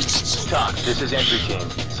position? TOC, this is entry team.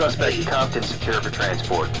 Suspect cuffed and secure for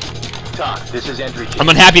transport. TOC, this is entry team. I'm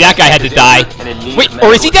unhappy that guy had to die. Wait,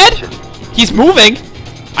 or is he dead? He's moving.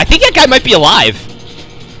 I think that guy might be alive.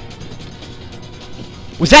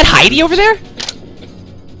 Was that Heidi over there?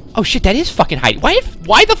 Oh shit, that is fucking Heidi.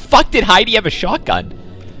 Why the fuck did Heidi have a shotgun?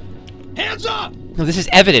 Hands up! No, this is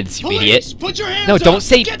evidence, you Police, idiot. put your hands No, don't up.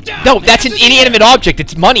 say... Get down. No, that's an Hands in the inanimate air. object.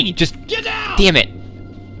 It's money. Just... Get down! Damn it.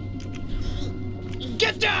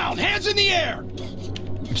 Get down! Hands in the air!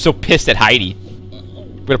 I'm so pissed at Heidi.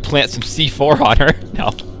 I'm gonna plant some C4 on her.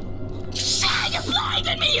 No.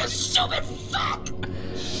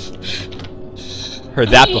 Heard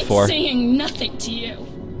that before. Saying nothing to you.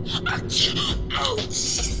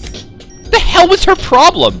 The hell was her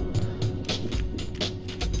problem?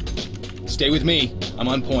 Stay with me. I'm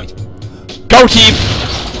on point. Go team!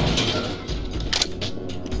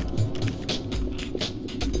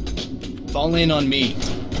 Fall in on me.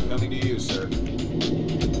 Coming to you, sir.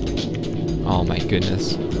 Oh my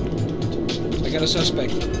goodness. I got a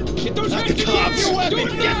suspect. Get those hands in the air! Drop your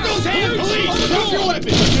weapons! Get those hands! Police! Drop your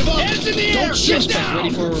weapons! Hands in the air! Don't Get suspect down! ready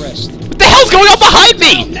for arrest. What the hell's going on behind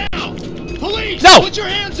me? Now! Police! No! Put your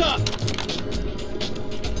hands up!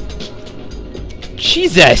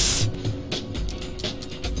 Jesus!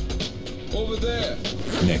 Over there.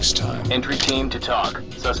 Next time. Entry team to TOC.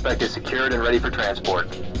 Suspect is secured and ready for transport.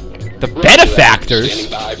 The benefactors?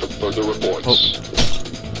 Standing by for further reports. Oh.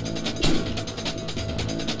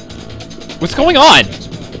 What's going on?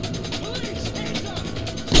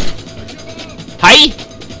 Hi?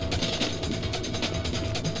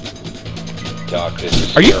 TOC, this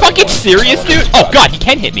is Are you Sierra fucking 1. serious, dude? Oh god, he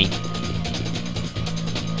can hit me.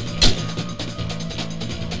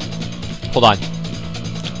 Hold on.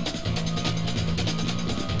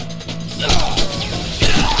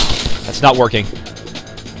 That's not working.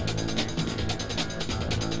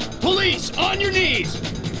 Police! On your knees!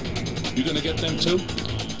 You gonna get them too?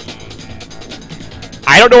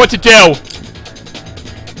 I don't know what to do.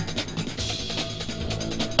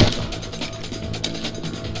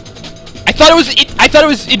 I thought it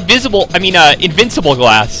was invisible. I mean, invincible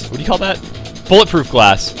glass. What do you call that? Bulletproof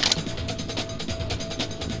glass.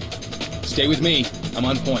 Stay with me. I'm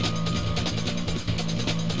on point.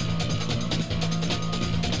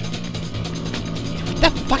 What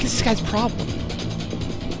the fuck is this guy's problem?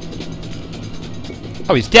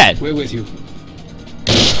 Oh, he's dead. We're with you.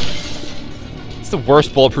 It's the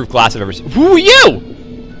worst bulletproof glass I've ever seen. Who are you?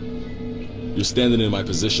 You're standing in my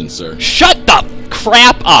position, sir. Shut the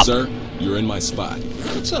crap up! Sir, you're in my spot.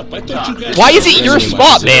 What's up? I thought you guys... Why is it your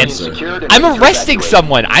spot, man? I'm arresting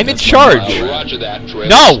someone. I'm in charge. Roger that. Trailer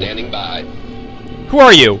No! standing by. Who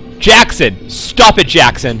are you? Jackson. Stop it,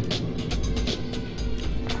 Jackson.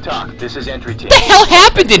 TOC, this is entry team. What the hell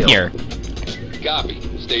happened in here? Copy.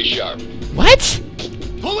 Stay sharp. What?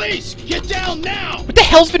 Police! Get down now! What the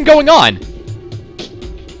hell's been going on?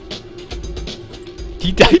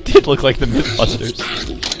 He did look like the Mythbusters.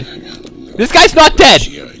 This guy's not dead!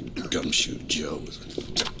 Gumshoe Joe.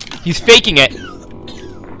 He's faking it.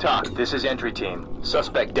 TOC, this is entry team.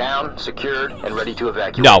 Suspect down, secured, and ready to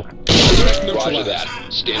evacuate. No. Roger that.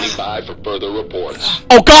 Standing by for further reports.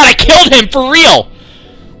 Oh god, I killed him for real!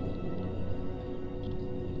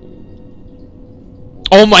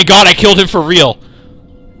 Oh my god, I killed him for real.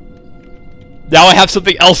 Now I have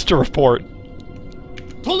something else to report.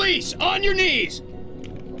 Police, on your knees!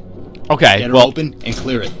 Okay, Get her well, open and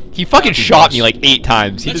clear it. he fucking shot me like 8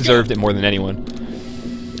 times. He deserved it more than anyone.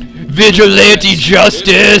 Vigilante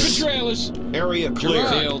justice! Area clear.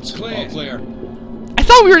 Fields, all clear. I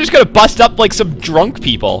thought we were just gonna bust up like some drunk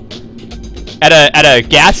people at a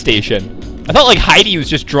gas station. I thought like Heidi was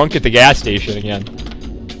just drunk at the gas station again.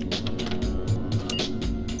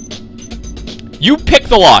 You pick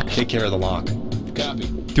the lock. Take care of the lock. Copy.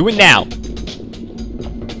 Do it now.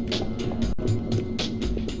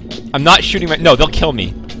 I'm not shooting my... No, they'll kill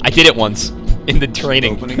me. I did it once in the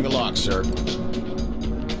training. Opening the lock, sir.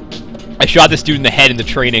 I shot this dude in the head in the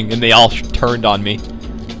training, and they all turned on me.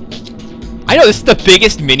 I know, this is the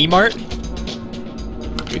biggest mini-mart.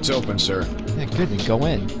 It's open, sir. Yeah, good, then go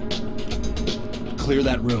in. Clear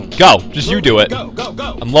that room. Go, just you do it. Go, go,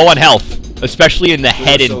 go! I'm low on health, especially in the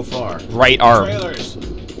head and so far. right arm. Trailers.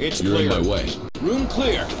 It's You're clear. in my way. Room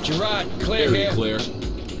clear. Gerard, clear Area here. clear.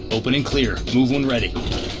 Open and clear. Move when ready.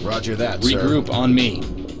 Roger that, Regroup on me.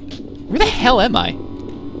 Where the hell am I?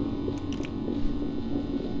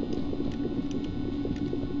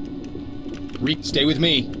 Stay with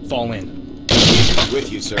me. Fall in. sir.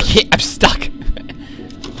 With you, sir. I can't, I'm stuck.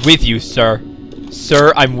 With you, sir.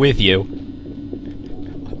 Sir, I'm with you.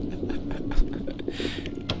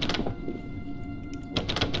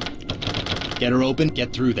 Get her open.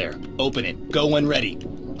 Get through there. Open it. Go when ready.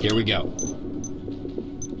 Here we go.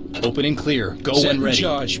 Open and clear. Go Set when in ready.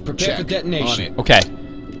 charge. Prepare for detonation. On it. Okay.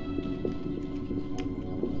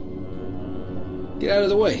 Get out of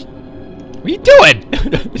the way. What are you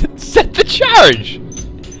doing? Set the charge.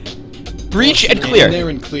 Breach and Get clear. in there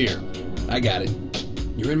and clear. I got it.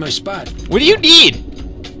 You're in my spot. What do you need?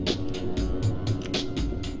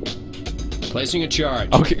 Placing a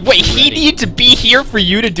charge. Okay, wait, he Ready. needed to be here for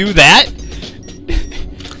you to do that?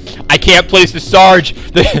 I can't place the charge,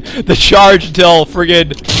 the charge until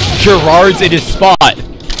friggin' Gerard's in his spot.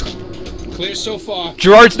 Clear so far.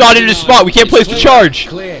 Gerard's not in his spot. We can't place the charge.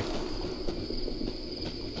 Clear.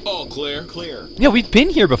 All clear. Clear. Yeah, we've been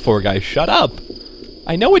here before, guys. Shut up.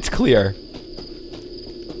 I know it's clear.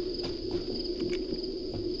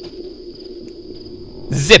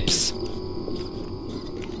 Zips.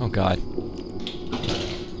 Oh god.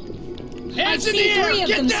 Hands in the air!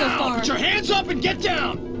 Get down! Put your hands up and get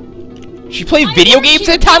down! She played video games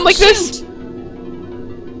at a time like this?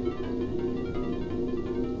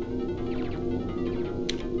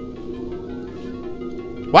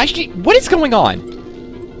 Why is she... What is going on?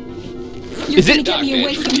 You're Is gonna it... get me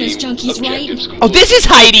away from those junkies, right? Oh, this is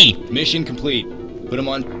Heidi! Mission complete. Put him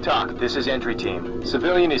on. TOC, this is entry team.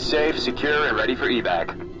 Civilian is safe, secure, and ready for evac.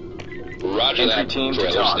 Roger Entry that. team to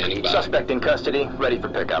Trailer standing TOC. by. Suspect in custody, ready for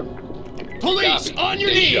pickup. Police, Copy. on your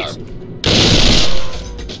Stay knees! sharp.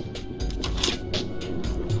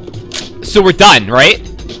 So we're done, right?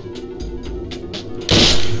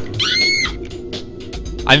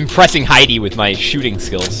 I'm impressing Heidi with my shooting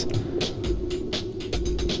skills.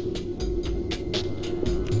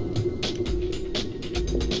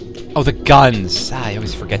 Oh, the guns. Ah, I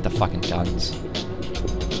always forget the fucking guns.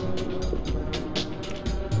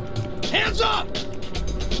 Hands up!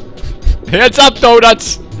 Hands up,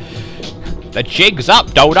 donuts! The jig's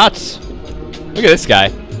up, donuts! Look at this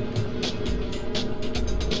guy.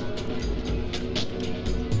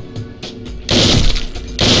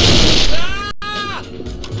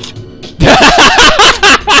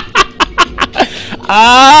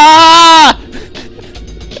 Ah!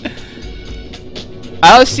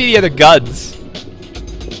 I don't see the other guns.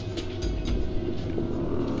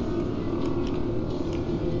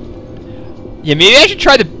 Yeah, maybe I should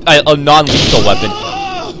try a non-lethal weapon.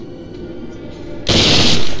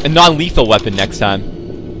 A non-lethal weapon next time.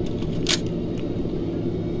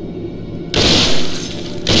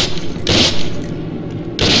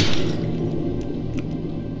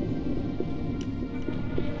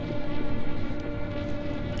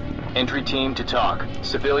 Entry team to talk.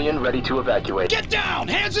 Civilian ready to evacuate. Get down!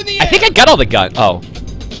 Hands in the air! I think I got all the guns. Oh.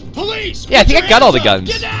 Police! Yeah, I think I got all the guns.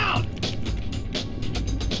 Get down!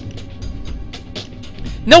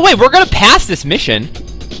 No, wait, we're gonna pass this mission.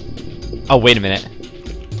 Oh, wait a minute.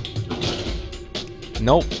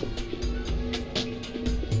 Nope.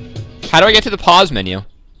 How do I get to the pause menu?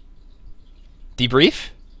 Debrief?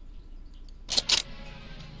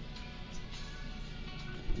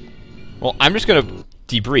 Well, I'm just gonna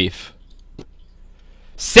debrief.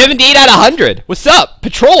 78 out of 100. What's up,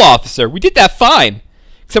 patrol officer? We did that fine.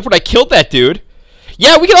 Except when I killed that dude.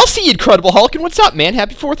 Yeah, we can all see you, Incredible Hulk. And what's up, man?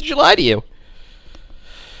 Happy 4th of July to you.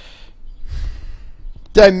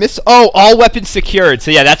 Did I miss? Oh, all weapons secured.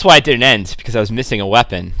 So yeah, that's why it didn't end, because I was missing a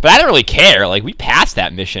weapon. But I don't really care. Like, we passed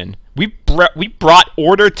that mission. We brought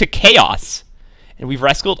order to chaos, and we've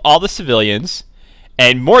rescued all the civilians,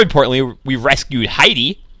 and more importantly, we rescued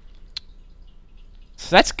Heidi.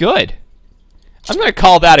 So that's good. I'm gonna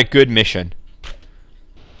call that a good mission.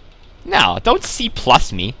 No, don't C+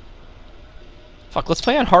 me. Fuck, let's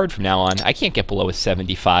play on hard from now on. I can't get below a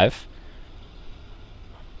 75.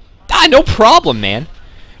 Ah, no problem, man.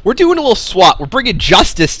 We're doing a little swap. We're bringing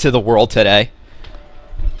justice to the world today.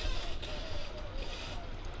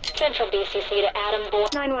 Central BCC to Adam Boy.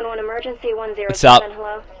 911 emergency 107. What's up?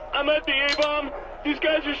 Hello. I'm at the A-bomb. These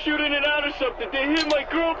guys are shooting it out or something. They hit my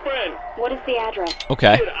girlfriend. What is the address?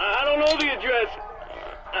 Okay. I don't know the address.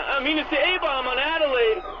 I mean, it's the A-bomb on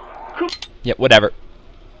Adelaide. Yeah, whatever.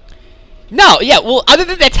 No, yeah, well, other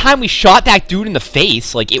than that time we shot that dude in the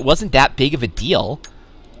face, like, it wasn't that big of a deal.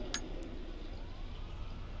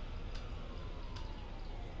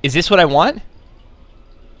 Is this what I want?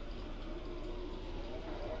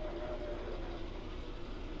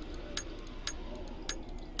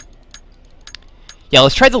 Yeah,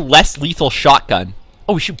 let's try the less lethal shotgun.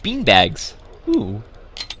 Oh, we shoot beanbags. Ooh.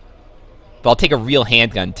 But I'll take a real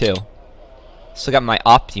handgun, too. Still got my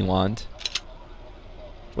Opti wand.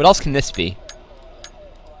 What else can this be?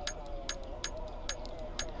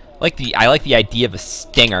 I like the idea of a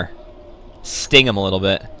stinger. Sting him a little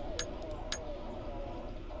bit.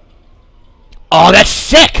 Oh, that's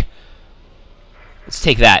sick! Let's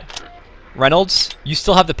take that. Reynolds, you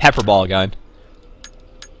still have the pepper ball gun.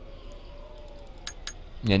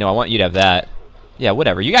 Yeah, no, I want you to have that. Yeah,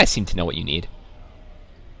 whatever. You guys seem to know what you need.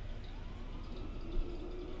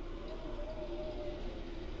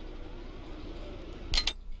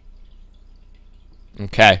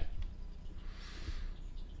 Okay.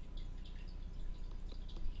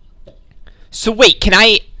 So wait, can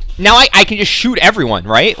I... Now I can just shoot everyone,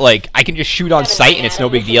 right? Like, I can just shoot on sight and it's no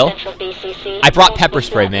big deal? I brought pepper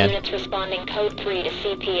spray, man. Units responding code 3 to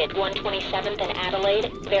CP at 127th and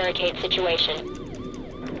Adelaide. Barricade situation.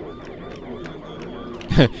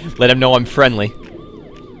 Let him know I'm friendly.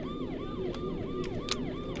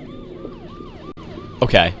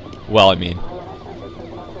 Okay. Well, I mean...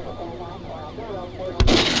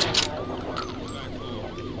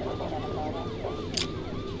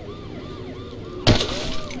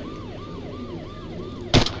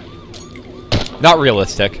 Not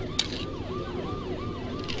realistic.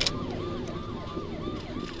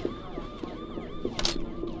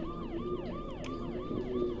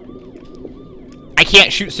 I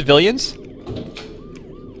can't shoot civilians?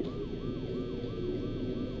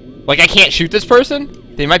 Like, I can't shoot this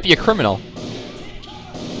person? They might be a criminal.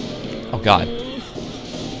 Oh, God.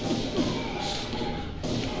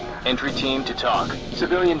 Entry team to talk.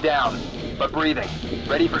 Civilian down, but breathing.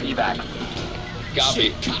 Ready for evac. Copy.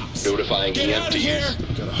 Notifying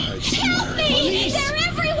EMTs. Gotta hide Help me! They're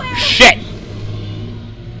everywhere! Shit!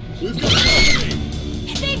 We've got company.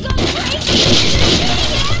 They've gone crazy! They're shooting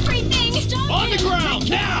everything! Stop On the ground,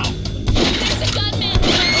 now! There's a gunman!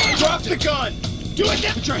 Drop the gun! Do it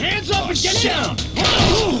now! Put your hands up and get down!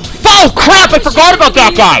 Oh, crap! I forgot about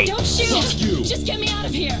that guy! Don't shoot! Just get me out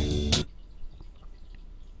of here!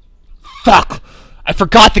 Fuck! I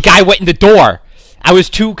forgot the guy went in the door. I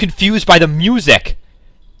was too confused by the music.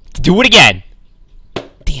 Do it again.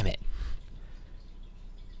 Damn it.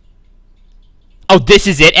 Oh, this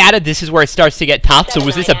is it, Ada? This is where it starts to get tough? So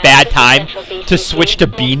was this a bad time to switch to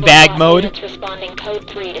beanbag mode?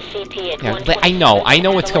 Yeah, I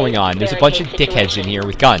know what's going on. There's a bunch of dickheads in here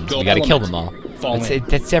with guns. We gotta kill them all.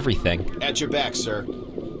 That's everything. At your back, sir.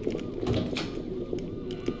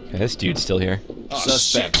 Okay, this dude's still here.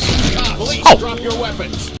 Suspect. Police, Oh! drop your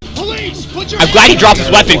weapons! Police, put your I'm glad he dropped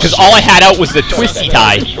his weapon, because all I had out was the twisty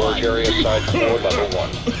tie. Storage area side 4, level 1.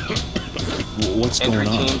 What's going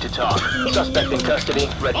Entry on? team to talk. Suspect in custody.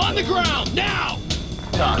 Ready. On the ground, now!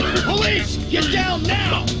 Talk. Police, get down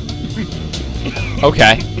now!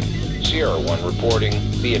 Okay. Sierra 1 reporting.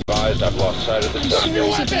 Be advised I've lost sight of the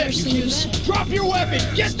subject. Drop your weapon!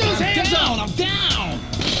 Get those hands down! I'm down!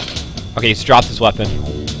 Okay, he's dropped his weapon.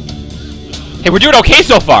 Hey, we're doing okay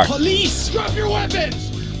so far. Police! Drop your weapons!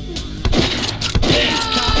 Police!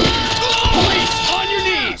 On your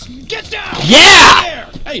knees! Get down! Yeah!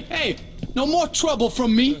 Hey, no more trouble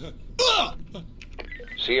from me.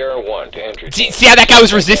 Sierra 1 to entry. See how that guy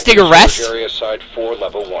was resisting arrest? Area side 4,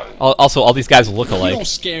 level 1. Also, all these guys look alike. You don't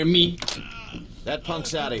scare me. That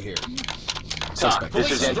punk's out of here. TOC,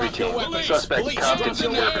 this is entry team. Suspect Compton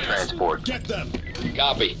secure for transport. Get them.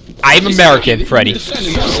 Copy. I'm American, Freddy.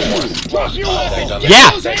 Drop your weapon!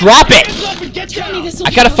 Yeah, drop it! Get down!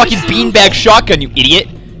 I got a fucking beanbag shotgun, you idiot.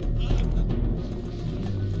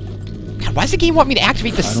 God, why does the game want me to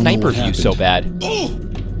activate the sniper view so bad?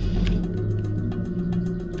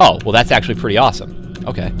 Oh, well that's actually pretty awesome.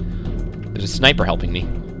 Okay. There's a sniper helping me.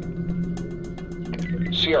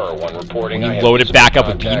 Sierra 1 reporting. You load it back up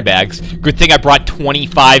with beanbags. Good thing I brought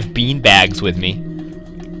 25 beanbags with me.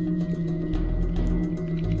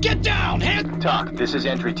 Get down! TOC, this is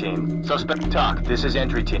entry team. Suspect TOC, this is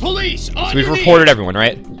entry team. Police! So we've reported everyone,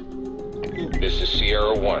 right? This is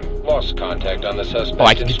Sierra 1. Lost contact on the suspect. Oh,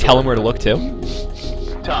 I can tell him where to look to?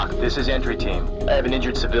 TOC, this is entry team. I have an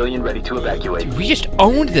injured civilian ready to evacuate. Dude, we just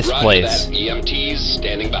owned this place. That. EMTs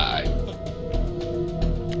standing by.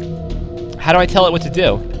 How do I tell it what to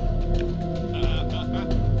do?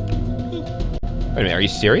 Wait a minute, are you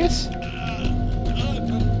serious?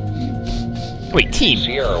 Wait, team.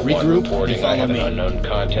 Sierra 1 reporting. I have an unknown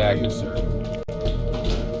contact.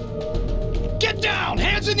 Get down!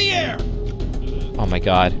 Hands in the air! Oh my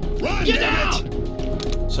god. Run! Get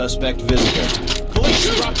down! Suspect visible.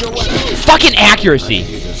 Police, drop your weapons! Fucking accuracy!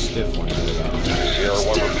 Sierra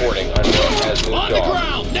 1 reporting. Unknown has moved On the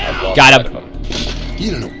ground, now! Got him.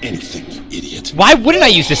 You don't know anything, you idiot. Why wouldn't I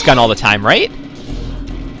use this gun all the time, right?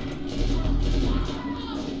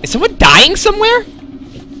 Is someone dying somewhere?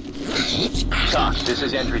 TOC, this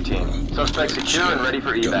is entry team. Suspect secure and ready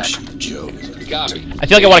for evac. Copy. I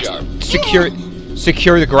feel like I want to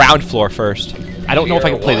secure the ground floor first. I don't know if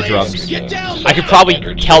I can play the drums. I could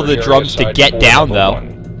probably tell the drums to get down, though.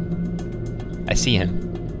 I see him.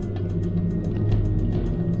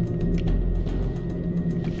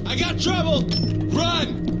 I got trouble!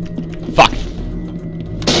 Run! Fuck.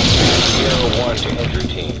 Sierra 1 to entry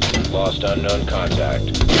team. Lost unknown contact.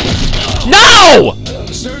 No!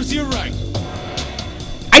 Serves you right.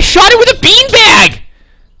 I shot it with a beanbag!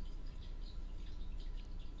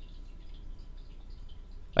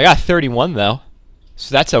 I got 31, though.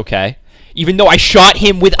 So that's okay. Even though I shot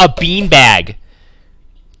him with a beanbag.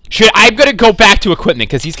 I'm gonna go back to equipment,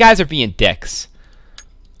 because these guys are being dicks.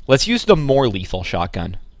 Let's use the more lethal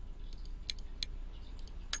shotgun.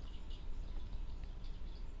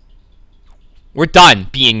 We're done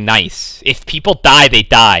being nice. If people die, they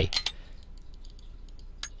die.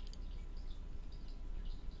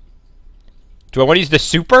 Do I want to use the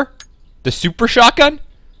super? The super shotgun?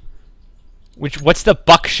 What's the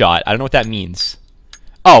buckshot? I don't know what that means.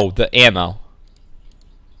 Oh, the ammo.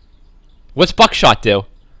 What's buckshot do?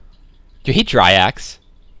 Do you hate dry axe?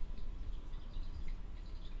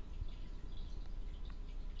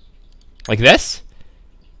 Like this?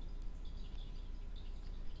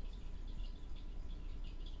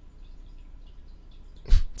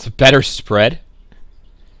 It's a better spread.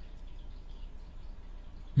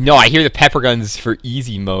 No, I hear the pepper guns for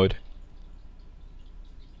easy mode.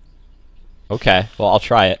 Okay, well, I'll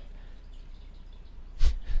try it.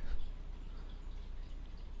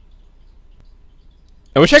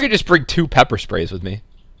 I wish I could just bring 2 pepper sprays with me.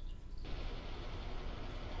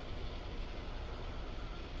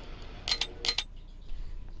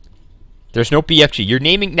 There's no BFG. You're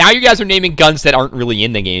naming now. You guys are naming guns that aren't really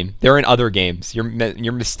in the game. They're in other games. You're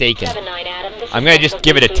mistaken. I'm gonna just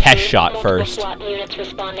give it a test shot first. I'm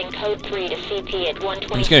just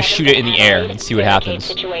gonna shoot it in the air and see what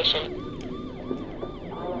happens.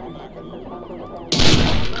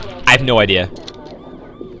 I have no idea.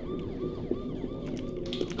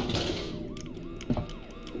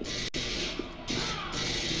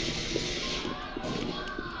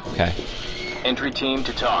 Okay. Entry team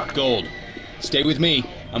to TOC. Gold. Stay with me.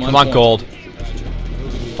 Come on, Gold.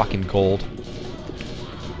 Fucking Gold.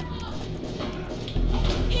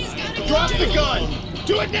 Drop the gun!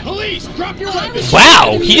 Do it now! Police! Drop your weapons!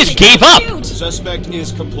 Wow! He just gave up! Suspect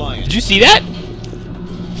is compliant. Did you see that?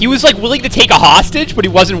 He was like willing to take a hostage, but he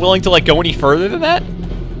wasn't willing to like go any further than that?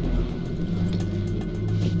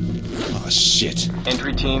 Oh, shit.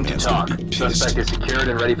 Entry team to TOC. Suspect is secured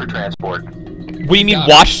and ready for transport. What do you mean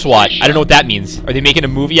watch SWAT? I don't know what that means. Are they making a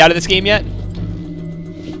movie out of this game yet?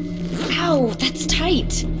 Ow, that's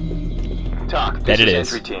tight. Talk. Bet This it is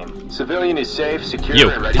is. entry team. Civilian is safe, secure, You,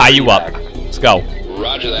 and ready tie for you up. evac. Let's go.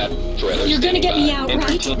 Roger that. Trailer You're gonna standing get me by. out, Entry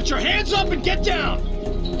right? team. Put your hands up and get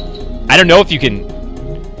down! I don't know if you can...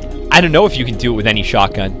 I don't know if you can do it with any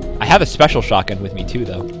shotgun. I have a special shotgun with me too,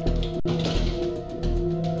 though.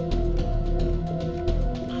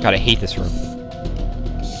 God, I hate this room.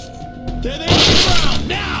 There they are!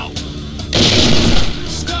 Now!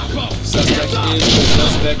 Stop them! Suspect is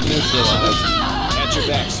suspect neutralized. At your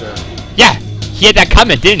back, sir. Yeah, he had that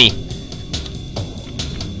coming, didn't he?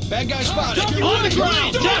 Bad guy spotted! On the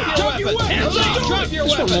ground! Drop your weapon! Hands up! Drop your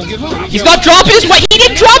weapon! He's not dropping his weapon. He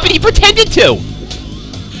didn't drop it. He pretended to.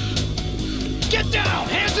 Get down!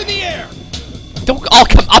 Hands in the air! Don't all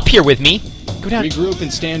come up here with me. Go down. Regroup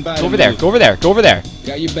and stand by. Go over there. Go over there. Go over there.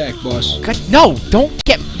 Got your back, boss. God, no, don't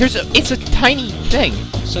get. There's a. It's a tiny thing.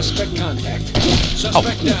 Suspect contact.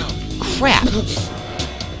 Suspect down! Crap.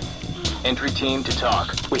 Entry team to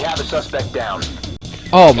talk. We have a suspect down.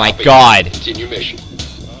 Oh my God. Continue mission.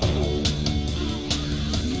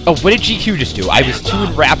 Oh, what did GQ just do? I was too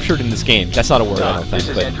enraptured in this game. That's not a word, I don't This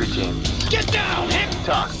think. is But entry team. Get down!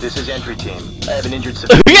 Talk. This is entry team. I have an injured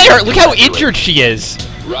civilian. look at her. Look how injured she is.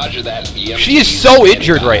 Roger that. EMT She is so standing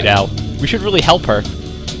injured by. right now. We should really help her.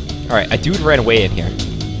 All right, a dude ran away in here.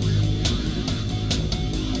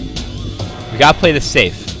 We gotta play this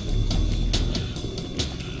safe.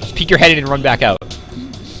 Just peek your head in and run back out.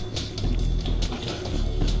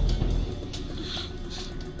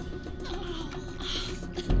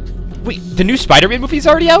 Wait, the new Spider-Man movie's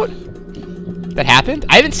already out? That happened?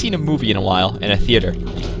 I haven't seen a movie in a while in a theater.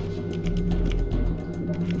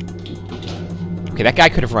 Okay, that guy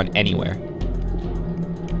could have run anywhere.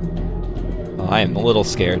 Oh, I am a little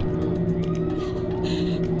scared.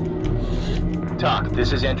 Talk.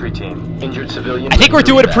 This is entry team. Injured civilian. I think we're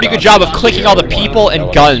doing a pretty good job of clicking all the people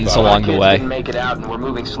and guns along the Kids way. didn't make it out, and we're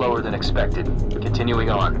moving slower than expected. Continuing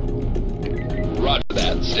on. Roger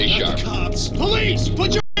that. Stay sharp. Cops! Police!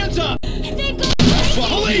 Put your hands up!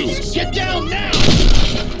 Police! Get down now!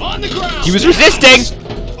 On the ground! He was resisting!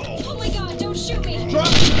 Oh my God, don't shoot me. Drop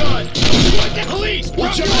the gun! Police!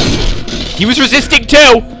 Drop your weapon! He was resisting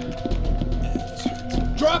too!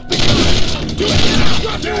 Drop the gun! Do it now!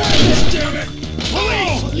 Drop your weapon! Damn it!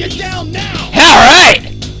 Police! Get down now! Alright!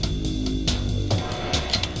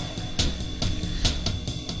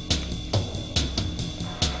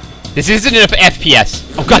 This isn't an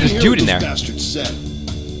FPS. Oh God, there's a dude in there. Bastard said.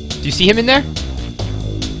 Do you see him in there?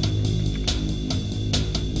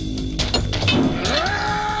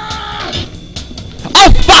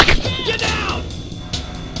 Oh fuck! Get down!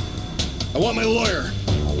 I want my lawyer.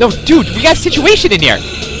 No, dude, we got a situation in here.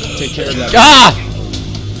 Take care of that. Ah!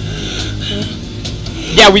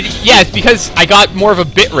 Yeah, it's because I got more of a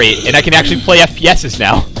bit rate and I can actually play FPSs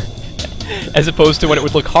now. As opposed to when it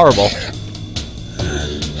would look horrible.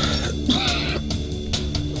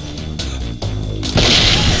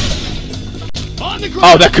 On the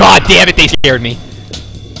Oh, ground! God damn it, they scared me.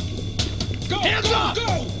 Go! Hands up!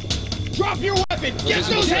 Go! Drop your weapon! Get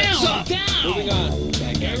those hands up! Moving on.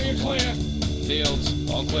 Back area clear.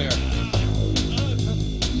 Fields, all clear.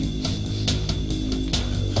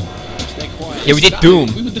 Stay quiet. Yeah, we did Doom.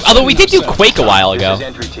 Although we did do Quake a while ago. This is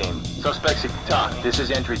entry team. Suspects talk. This is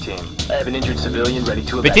entry team. I have an injured civilian ready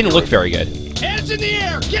to But it didn't look very good. Hands in the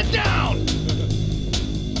air! Get down!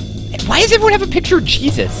 Why does everyone have a picture of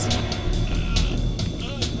Jesus?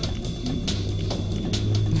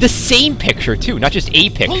 The same picture, too, not just a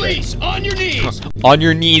picture. Police! On your knees! On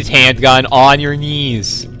your knees, handgun, on your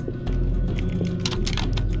knees.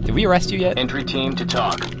 Did we arrest you yet? Entry team to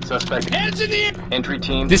talk. Suspect. Hands in the air! Entry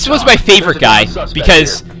team. This to was talk. my favorite There's a guy, suspect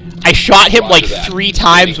because here. I shot him like Roger that. 3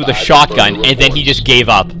 times with a 25, shotgun, further and then he reports. just gave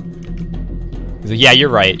up. He's like, yeah, you're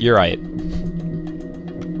right, you're right.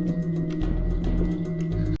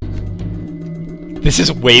 This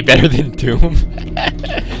is way better than Doom.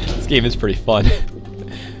 This game is pretty fun.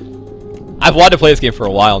 I've wanted to play this game for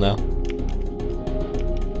a while now.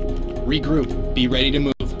 Regroup. Be ready to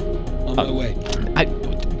move. On my way.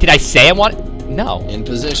 Did I say I want? No. In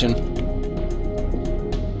position.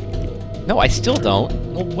 No, I still don't.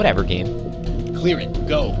 Well, whatever, game. Clear it.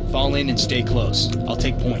 Go. Fall in and stay close. I'll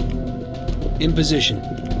take point. In position.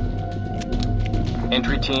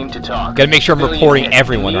 Entry team to talk. Gotta make sure I'm Civilian reporting hit.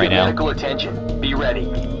 everyone Need right now. Medical attention. Be ready.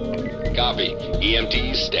 Copy.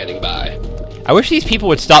 EMTs standing by. I wish these people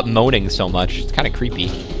would stop moaning so much. It's kind of creepy.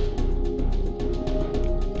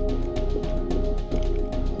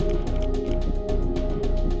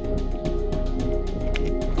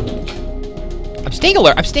 I'm staying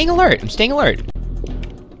alert. I'm staying alert. I'm staying alert.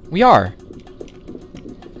 We are.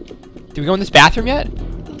 Did we go in this bathroom yet?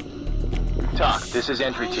 TOC, this is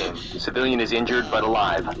entry team. Civilian is injured but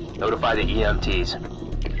alive. Notify the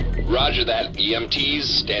EMTs. Roger that. EMTs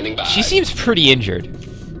standing by. She seems pretty injured.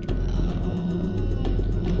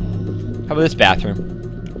 How about this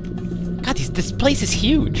bathroom? God, this place is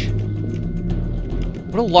huge.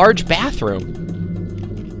 What a large bathroom.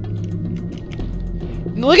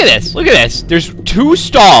 Look at this. Look at this. There's 2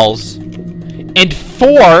 stalls and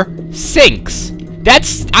 4 sinks.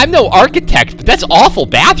 I'm no architect, but that's awful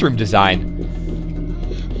bathroom design.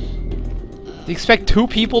 Do you expect 2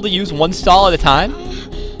 people to use 1 stall at a time?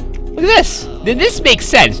 Look at this. Then this makes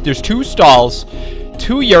sense. There's 2 stalls,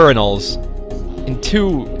 2 urinals, and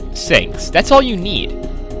 2 sinks. That's all you need.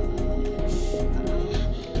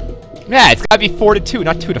 Yeah, it's gotta be 4 to 2,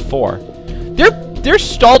 not 2 to 4. Their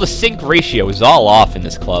stall to sink ratio is all off in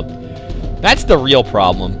this club. That's the real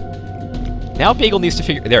problem. Now Bagel needs to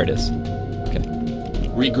figure... There it is. Okay.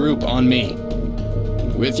 Regroup on me.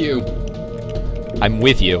 With you. I'm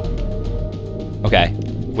with you. Okay.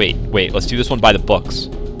 Wait. Let's do this one by the books.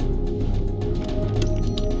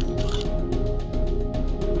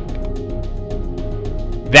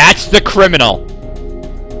 That's the criminal!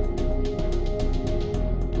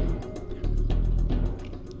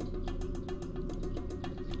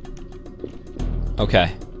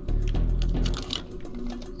 Okay.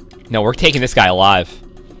 No, we're taking this guy alive.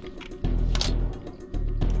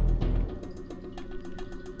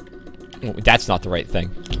 Oh, that's not the right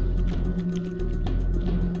thing.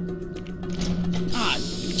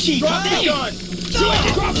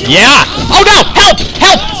 Yeah! Oh no! Help!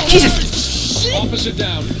 Help! Jesus! Officer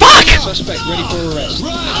down. Fuck! Suspect ready for arrest.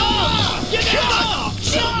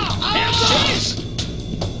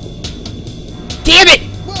 Damn it!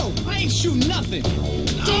 Whoa! I ain't shooting nothing.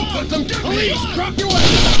 Don't let them get me. Police, drop your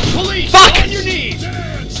weapons. Police, fuck! on your knees.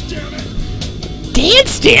 Dance, damn it.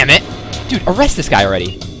 Dance, damn it! Dude, arrest this guy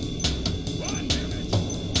already.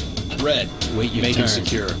 Red, wait your Make turn. him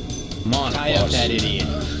secure. Come on, Tie up that idiot.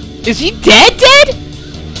 Is he dead? Dead?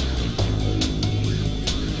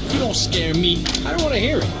 You don't scare me. I don't want to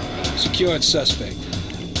hear it. Secured suspect.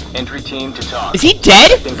 Entry team to TOC. Is he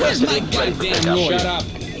dead? Where's my goddamn lawyer? Shut up.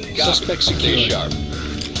 Suspect Stay secured. sharp.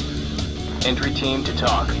 Entry team to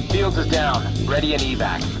TOC. Fields is down. Ready and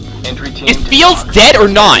evac. Entry team Is to Fields TOC. dead or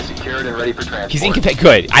not? Secured and ready for transport. He's incompetent.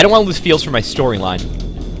 Good. I don't want to lose Fields for my storyline.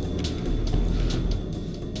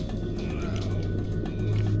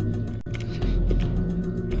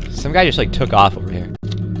 Some guy just like took off over here.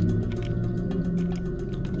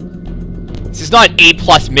 This is not an A+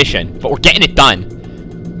 mission, but we're getting it done.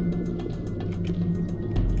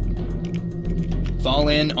 Fall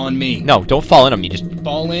in on me. No, don't fall in on me. Just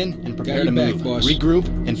Fall in and prepare Got to your back, move. boss. Regroup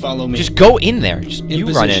and follow me. Just go in there. Just In you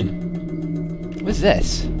position. run in. What is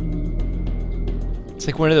this? It's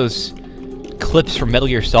like one of those clips from Metal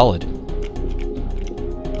Gear Solid.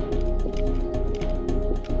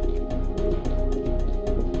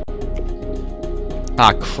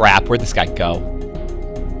 Ah, crap. Where'd this guy go?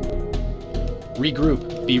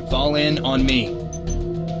 Regroup. Fall in on me.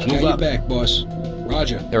 Got Move your up. back, boss.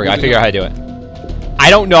 Roger. There we go. I figured out how to do it. I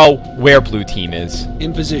don't know where blue team is.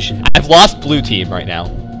 In position. I've lost blue team right now.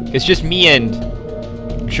 It's just me and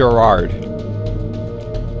Gerard.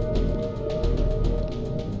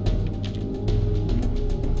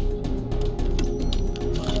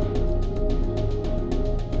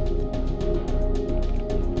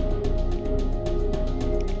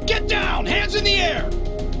 Get down! Hands in the air!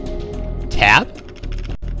 Tab?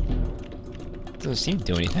 Doesn't seem to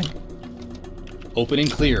do anything. Open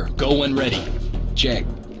and clear. Go when ready. Check.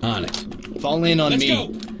 On it. Fall in on Let's me. go.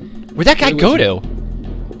 Where'd that guy Stay go with to?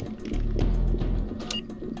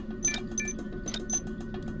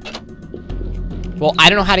 Well, I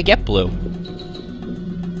don't know how to get blue.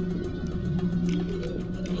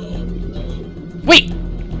 Wait!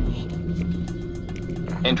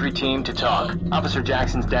 Entry team to TOC. Officer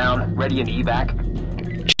Jackson's down. Ready and evac.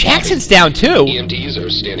 Jackson's down too! EMTs are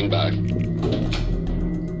standing by.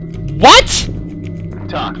 What?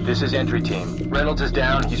 TOC, this is entry team. Reynolds is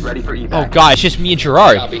down. He's ready for evac. Oh god, it's just me and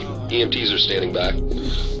Gerard. Copy. EMTs are standing by.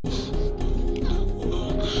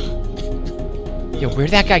 Yo,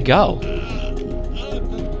 where'd that guy go?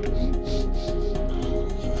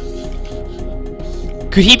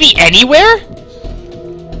 Could he be anywhere?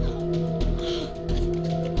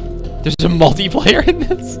 There's a multiplayer in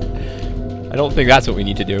this? I don't think that's what we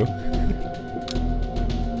need to do.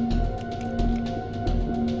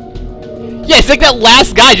 Yeah, it's like that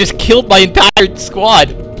last guy just killed my entire squad.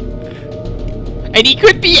 And he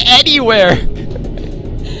could be anywhere.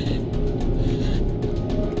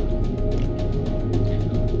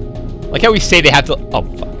 Like how we say they have to... Oh,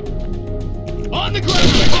 fuck. On the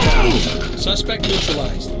ground! Suspect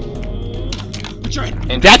neutralized. Put your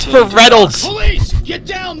hand. That's for Reynolds! Police! Get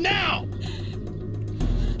down now!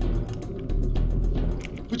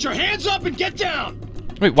 Put your hands up and get down!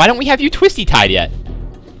 Wait, why don't we have you twisty tied yet?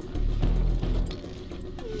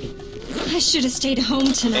 I should have stayed home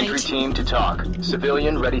tonight. Entry team to talk.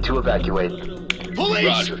 Civilian ready to evacuate. Police!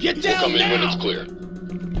 Roger. Get down We'll come now! in when it's clear.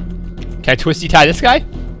 Can I twisty tie this guy?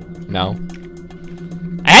 No.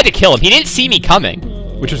 I had to kill him. He didn't see me coming,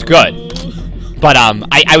 which was good. But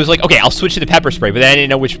I was like, okay, I'll switch to the pepper spray, but then I didn't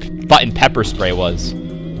know which button pepper spray was.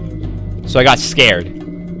 So I got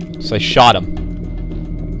scared. So I shot him.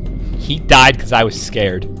 He died because I was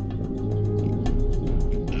scared.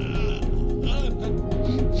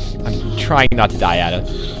 I'm trying not to die at it.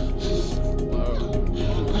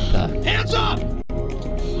 What the? Hands up!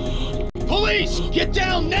 Police! Get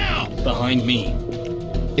down now! Behind me.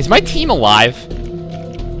 Is my team alive?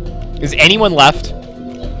 Is anyone left?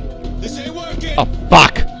 This ain't working. Oh,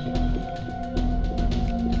 fuck!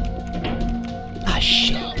 Ah,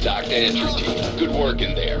 shit. Dock to entry team. Good work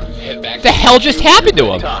in there. Head back. What the hell just happened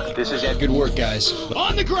to him? Talk. This is Good work, guys.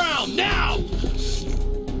 On the ground now!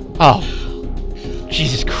 Oh.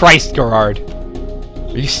 Jesus Christ, Gerard.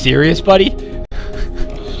 Are you serious, buddy?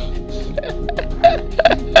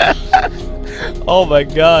 Oh my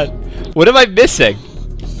god. What am I missing?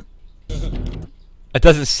 It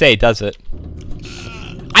doesn't say, does it?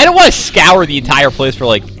 I don't want to scour the entire place for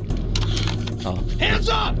like... Oh. Hands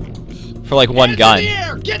up! For like one gun. In the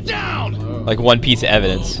air! Get down! Like one piece of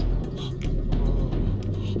evidence.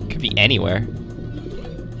 Could be anywhere.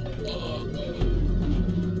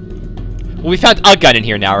 Well, we found a gun in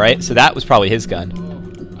here now, right? So that was probably his gun.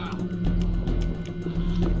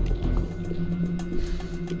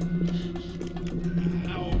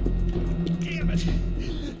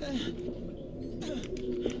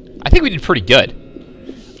 I think we did pretty good.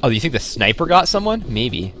 Oh, do you think the sniper got someone?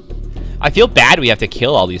 Maybe. I feel bad we have to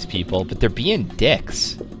kill all these people, but they're being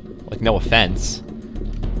dicks. Like, no offense.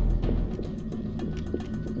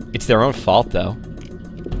 It's their own fault, though.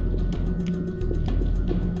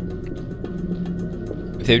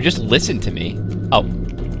 If they would just listen to me. Oh.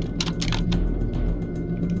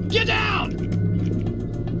 Get down!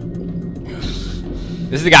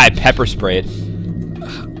 This is the guy I pepper sprayed.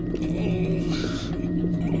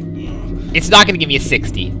 It's not going to give me a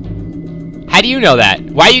 60. How do you know that?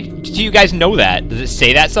 Why do you guys know that? Does it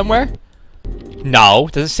say that somewhere? No,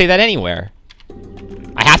 it doesn't say that anywhere.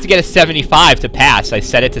 I have to get a 75 to pass. I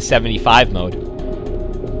set it to 75 mode.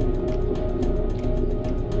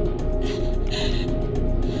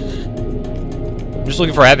 I'm just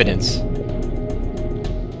looking for evidence.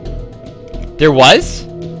 There was?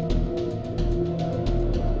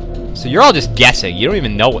 So you're all just guessing. You don't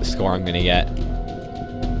even know what score I'm going to get.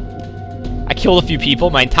 I killed a few people.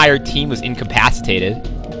 My entire team was incapacitated.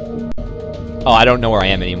 Oh, I don't know where I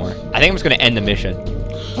am anymore. I think I'm just going to end the mission.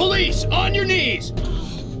 Police, on your knees!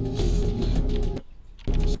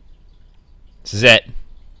 This is it.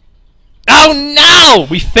 Oh, no!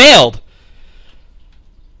 We failed!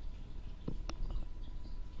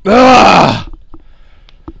 Ugh!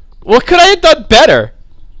 What could I have done better?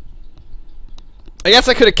 I guess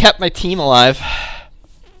I could have kept my team alive.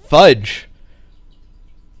 Fudge.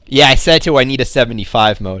 Yeah, I said to I need a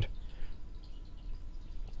 75 mode.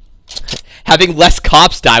 Having less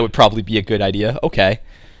cops die would probably be a good idea. Okay.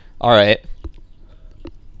 Alright.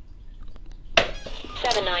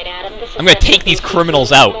 7-9 Adam, this is I'm gonna take these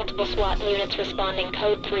criminals out. Multiple SWAT units responding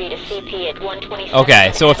code 3 to CP at 127.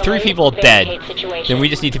 Okay, so if 3 people are dead, situation. then we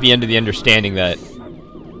just need to be under the understanding that...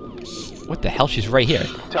 What the hell? She's right here.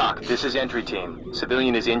 Talk. This is entry team.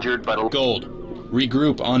 Civilian is injured, but... Gold.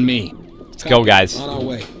 Regroup on me. Let's go, guys. On our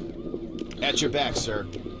way. At your back, sir.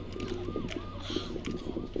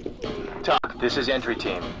 Talk. This is entry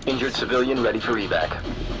team. Injured civilian ready for evac.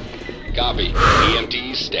 Copy.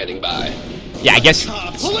 EMTs standing by. Yeah, I guess...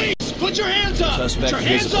 Police! Put your hands up! Suspect Put your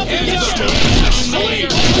hands visible. up and get down!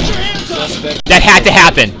 Police! Put your hands up! Suspect. That had to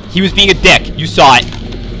happen. He was being a dick. You saw it.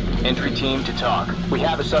 Entry team to talk. We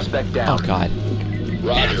have a suspect down. Oh, God.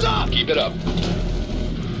 Roger. Keep it up.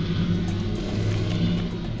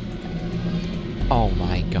 Oh,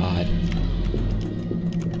 my God.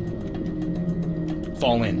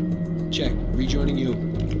 Fall in. Check. Rejoining you.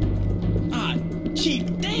 Ah, gee,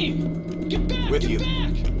 dang! Get back! With get you. back!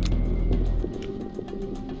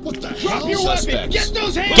 What the hell? Drop your Suspects. weapon! Get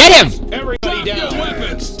those hands! Get him! Everybody down! Your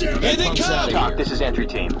weapons! Here they Punks come! outta Talk. This is entry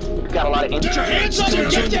team. We've got a lot of Put your injured. hands up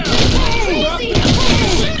and get down! Easy!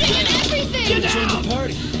 Shooting and everything! Get down!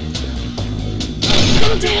 Party.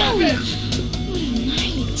 Drop your weapons!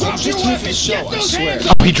 Drop your weapons! show, Get I those swear. hands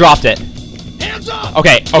Oh, he dropped it. Hands up!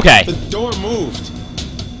 Okay, okay. The door moved.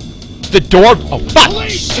 The door. Oh, fuck!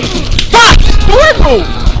 Police! Fuck! Door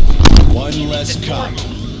moved! One less cop.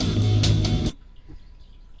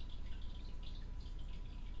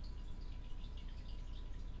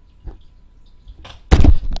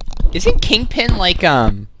 Isn't Kingpin like,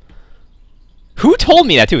 Who told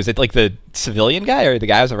me that, too? Is it, like, the civilian guy or the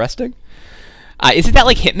guy I was arresting? Isn't that,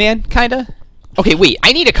 like, Hitman, kinda? Okay, wait.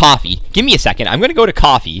 I need a coffee. Give me a second. I'm gonna go to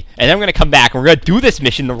coffee, and then I'm gonna come back, and we're gonna do this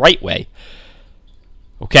mission the right way.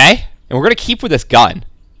 Okay? And we're gonna keep with this gun.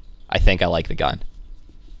 I think I like the gun.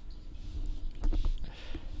 I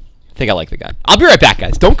think I like the gun. I'll be right back,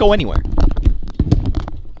 guys. Don't go anywhere.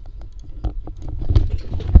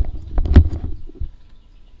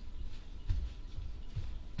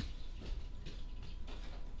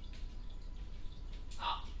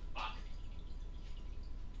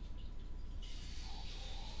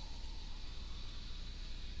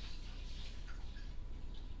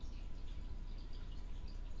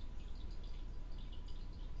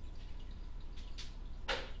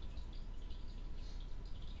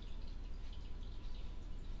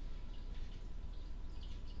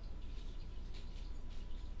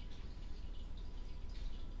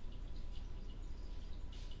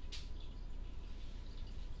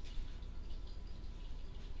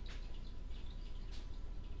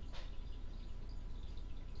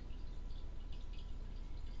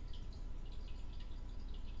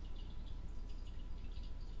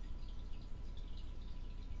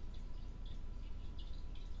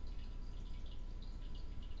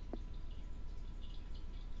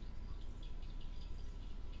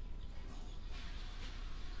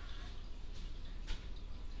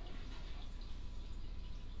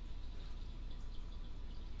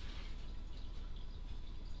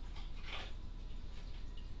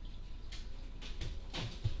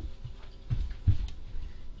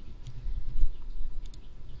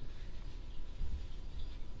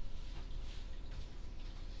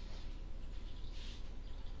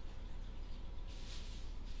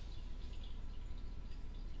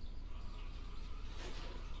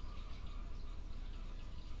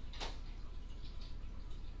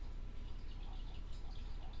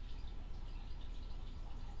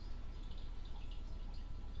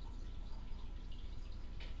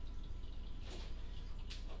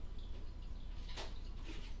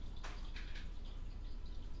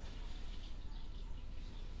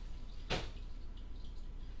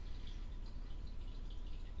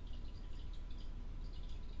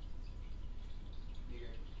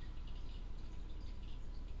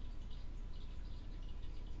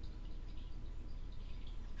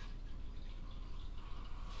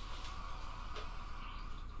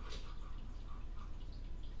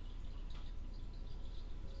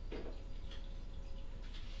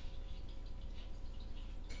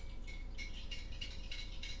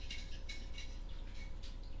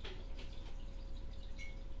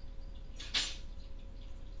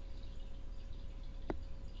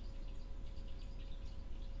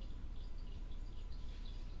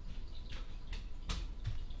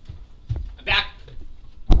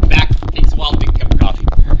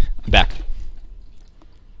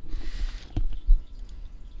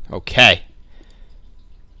 Okay.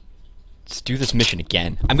 Let's do this mission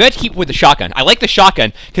again. I'm going to keep with the shotgun. I like the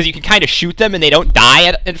shotgun because you can kind of shoot them and they don't die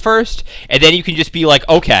at first. And then you can just be like,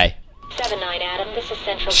 okay. 7-9 Adam, this is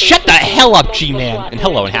Central. Shut the hell up, G-Man. And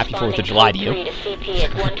hello and happy 4th of July to you.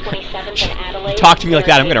 Talk to me like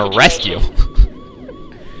that, I'm going to arrest you.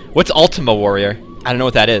 What's Ultima Warrior? I don't know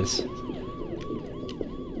what that is.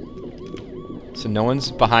 So no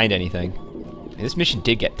one's behind anything. And this mission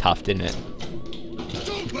did get tough, didn't it?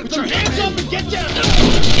 Put your hands up and get down!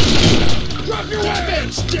 Drop your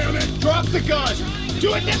weapons! Damn it! Drop the gun!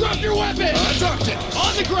 Do it now! Drop your weapons! I dropped it!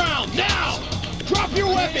 On the ground, now! Drop your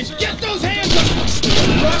weapons! Get those hands up!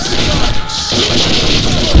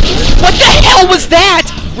 What the hell was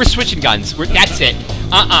that? We're switching guns. That's it.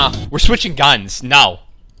 We're switching guns. No.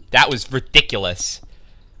 That was ridiculous.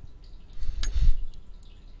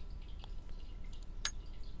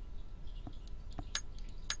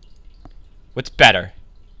 What's better?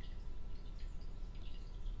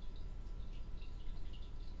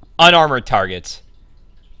 Unarmored targets.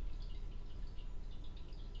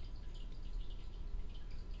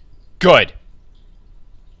 Good.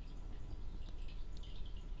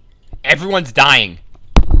 Everyone's dying.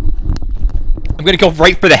 I'm gonna go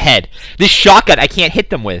right for the head. This shotgun I can't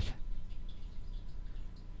hit them with.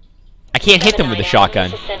 I can't hit them with the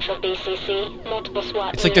shotgun.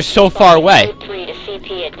 It's like they're so far away.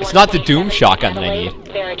 It's not the Doom shotgun that I need.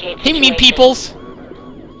 Hey, mean peoples!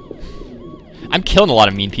 I'm killing a lot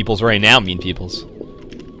of mean peoples right now, mean peoples.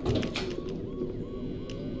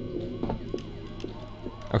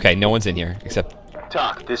 Okay, no one's in here except.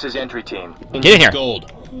 TOC, this is entry team. Get in here.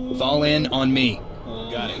 Gold. Fall in on me.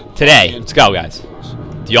 Got it. Today, let's go, guys.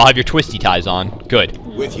 Do y'all have your twisty ties on? Good.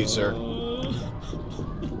 With you, sir.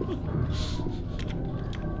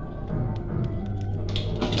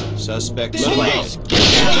 Suspect neutralized.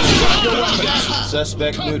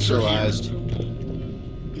 Suspect neutralized.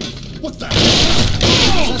 What the?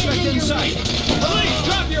 Suspect in sight. Police,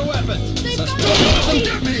 drop your weapons. They've Suspect. got me.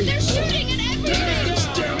 Get me. They're shooting and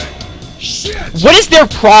everything. Damn it. Shit. What is their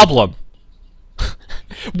problem?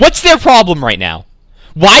 What's their problem right now?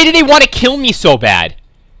 Why do they want to kill me so bad?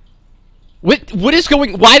 What is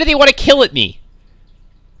going? Why do they want to kill at me?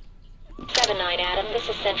 7-9 Adam, this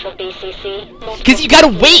is Central BCC. Because you gotta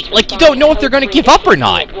wait, like you don't know if they're gonna give up or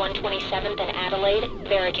not. 127th and Adelaide,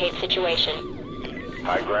 barricade situation.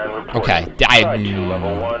 High ground report. Okay,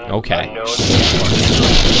 Level 1. okay. Unknown.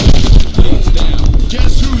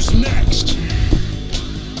 Guess who's next?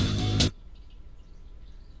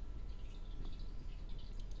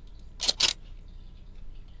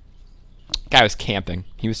 Guy was camping.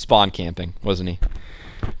 He was spawn camping, wasn't he?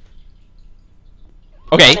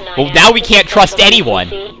 Okay, well now we can't trust anyone.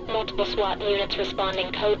 Multiple SWAT units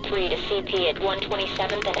responding code 3 to CP at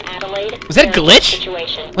 127th and Adelaide. Was that a glitch?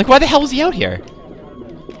 Situation. Like, why the hell was he out here?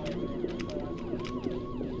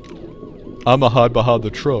 I'ma hide behind the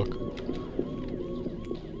truck.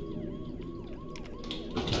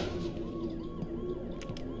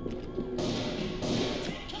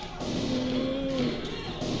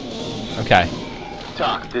 Okay.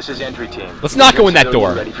 TOC, this is entry team. Let's not go in that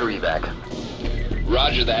door. Ready for evac.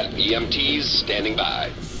 Roger that. EMTs standing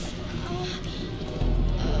by.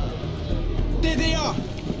 There they are.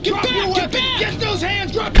 Drop your weapons. Get those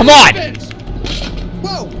hands. Drop Come your on. weapons.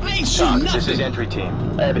 Whoa, I ain't TOC, shooting this nothing. is entry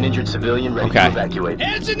team. I have an injured civilian ready Okay. to evacuate.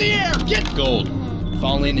 Hands in the air. Get Gold.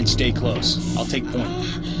 Fall in and stay close. I'll take point.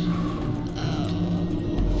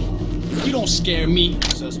 You don't scare me.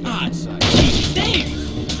 Ah, damn!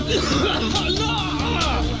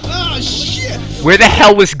 Ah, shit. Where the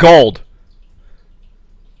hell was gold?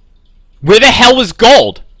 Where the hell was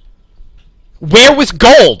gold? Where was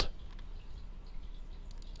gold?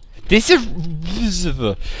 This is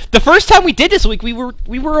the first time we did this week. We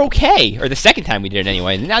were okay, or the second time we did it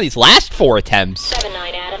anyway. And now these last 4 attempts,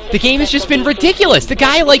 7-9 Adam, the game has just been ridiculous. The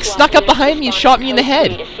guy like snuck up behind me and shot me in the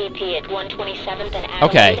head.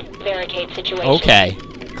 Okay. Barricade situation. Okay.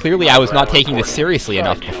 Clearly, I was not taking this seriously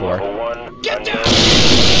enough before. Get down.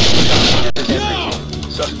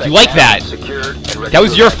 You like that? That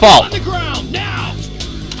was your On fault. the ground now.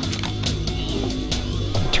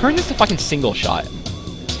 Turn this to fucking single shot.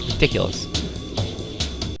 It's ridiculous.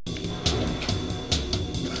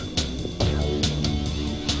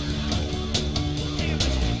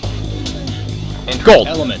 Gold.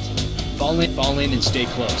 Element. Fall in and stay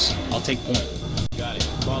close. I'll take point. Got it.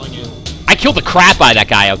 Falling in. I killed the crap out of that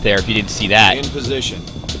guy out there, if you didn't see that. In position.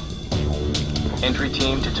 Entry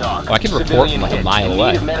team to TOC. Oh, I can report from like a mile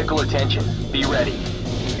away. Need medical attention. Be ready.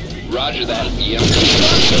 Roger that.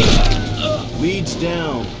 EMTs. Leads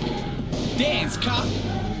down. Dance, cop.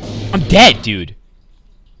 I'm dead, dude.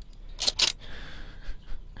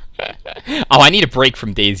 Oh, I need a break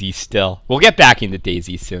from DayZ still. We'll get back into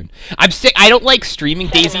DayZ soon. I'm sick. I don't like streaming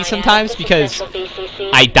DayZ sometimes because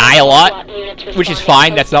I die a lot, which is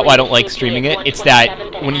fine. That's not why I don't like streaming it. It's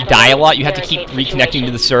that when you die a lot, you have to keep reconnecting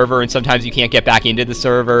to the server, and sometimes you can't get back into the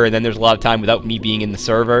server, and then there's a lot of time without me being in the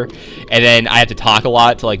server, and then I have to talk a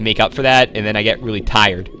lot to like make up for that, and then I get really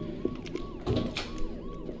tired.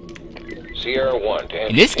 Sierra 1 to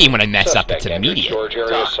In this game, when I mess up, it's immediate.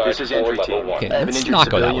 TOC, this is entry team. Okay, I have an let's injured not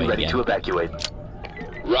go that civilian way ready again. to evacuate.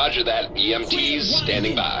 Roger that. EMTs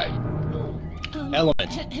standing by.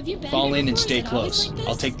 Element. Fall in and stay close.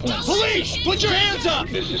 I'll take point. Police, put your hands up.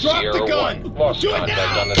 This is Drop Sierra the gun. 1. Lost Do it contact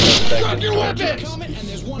now. on the suspect Drop in your storage.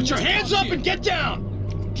 weapons. Put your hands up and get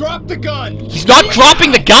down. Drop the gun. He's not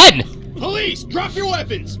dropping the gun! Police, drop your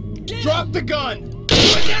weapons. Drop the gun. Do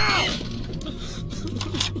it now.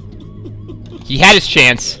 He had his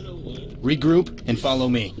chance. Regroup and follow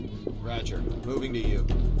me. Roger. Moving to you.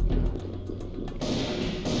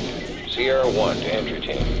 Sierra 1 to entry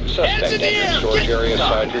team. Hands Suspect in the entered air. storage area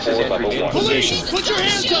side This is 4 entry level team. 1. Police, put your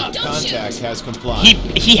hands up. Contact has complied.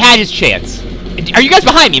 He had his chance. Are you guys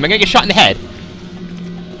behind me? Am I gonna get shot in the head?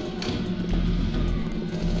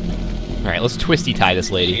 Alright, let's twisty tie this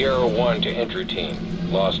lady. Sierra 1 to entry team.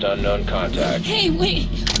 Lost unknown contact. Hey, wait.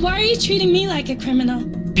 Why are you treating me like a criminal?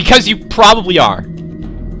 Because you probably are.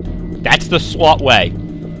 That's the SWAT way.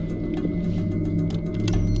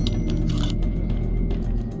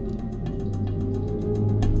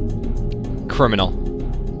 Criminal.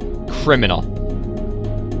 Criminal.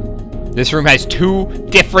 This room has 2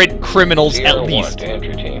 different criminals Sierra at 1 least. to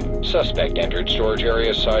entry team. Suspect entered storage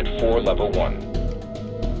area side 4, level 1.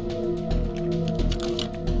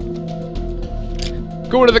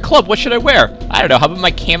 Going to the club, what should I wear? I don't know, how about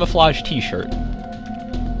my camouflage t-shirt?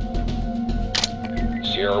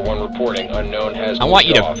 Sierra 1 reporting unknown has I want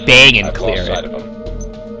you to moved off. bang and I've clear lost sight it. of him.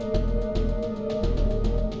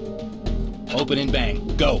 Open and bang.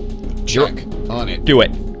 Go. Check. On it. Do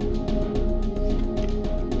it.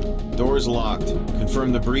 Door's locked.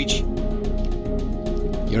 Confirm the breach.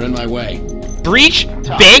 You're in my way. Breach,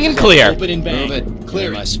 bang and clear. Open and bang. Move it.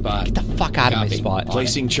 Clear my it. spot. Get the fuck out of my Copy. spot.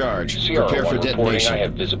 Placing charge. Sierra Prepare 1 for reporting detonation. I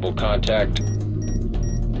have visible contact.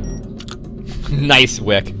 Nice,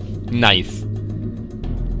 Wick. Nice.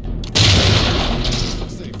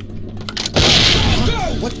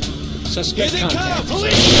 What? Suspect contact.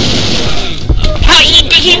 How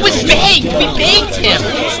he was banged! We banged him!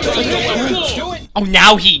 Oh,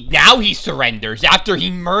 now he surrenders after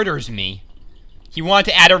he murders me. He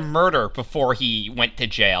wanted to add a murder before he went to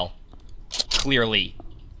jail. Clearly.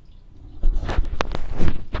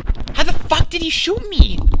 How the fuck did he shoot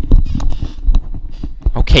me?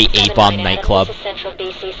 Okay, A-Bomb nightclub. This is Central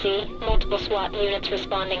BCC. Multiple SWAT units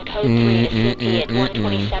responding code 3 to CT at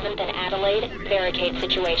 127th and Adelaide. Barricade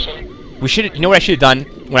situation. We should, you know what I should have done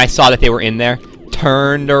when I saw that they were in there?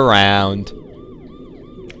 Turned around.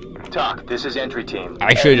 TOC, this is entry team.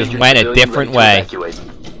 I should have just went a different way.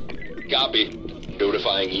 Copy.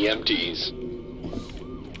 Notifying EMTs.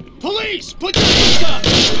 Police! Put your hands up!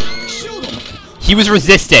 Shoot him! He was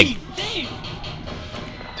resisting.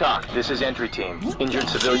 TOC, this is entry team. Injured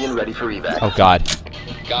civilian ready for evac. Oh god.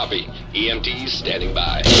 Copy. EMTs standing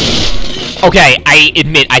by. Okay, I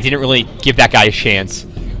admit I didn't really give that guy a chance.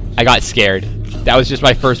 I got scared. That was just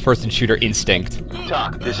my first-person shooter instinct.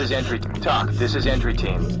 TOC, this is entry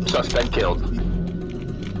team. Suspect killed.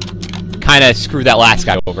 Kinda screwed that last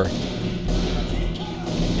guy over.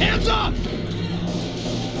 Hands up!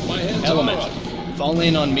 Element. Fall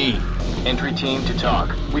in on me. Entry team to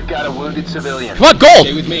TOC. We've got a wounded civilian. Come on, Gold!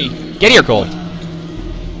 Stay with me. Get here, Gold.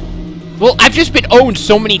 Well, I've just been owned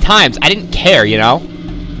so many times, I didn't care, you know?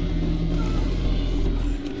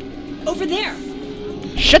 Over there.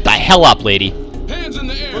 Shut the hell up, lady. Hands in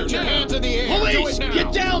the air! Put your hands in the air. Police! Do it now.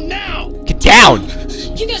 Get down now! Get down!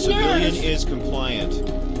 You got Civilian nerve. is compliant.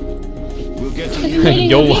 We'll get to I'm you. waiting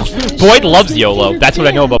YOLO. on the beach for the Boyd shots loves with YOLO. favorite That's what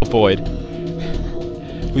I know beer. about Boyd. I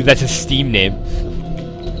believe that's his Steam name.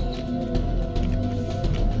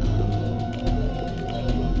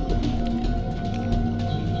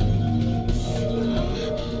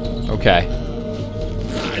 Okay.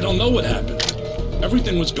 I don't know what happened.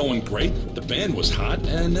 Everything was going great, the band was hot,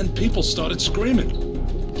 and then people started screaming.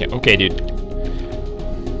 Yeah, okay, dude.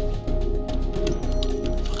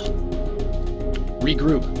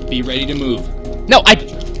 Regroup. Be ready to move. No,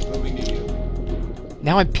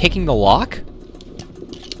 Now I'm picking the lock?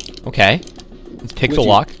 Okay. Let's pick With the you.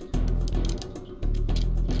 lock.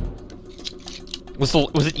 Was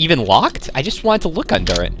it even locked? I just wanted to look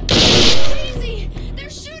under it. Crazy. They're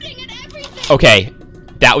shooting at everything. Okay.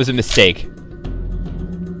 That was a mistake.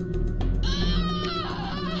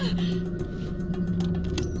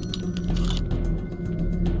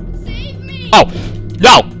 Save me. Oh!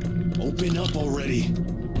 No! Open up already.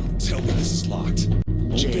 Tell me this is locked.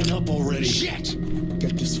 Open up already. Shit!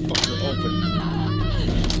 Get this fucker open.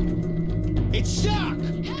 It's stuck!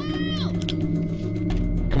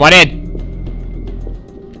 Come on in!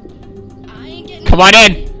 I ain't getting Come on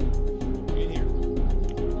in!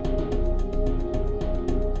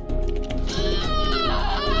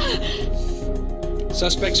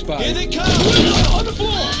 Suspect spotted. Here they come! On the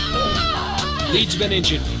floor! Lead's been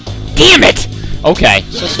injured. Damn it! Okay.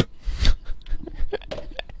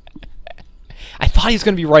 I thought he was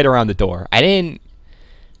gonna be right around the door. I didn't...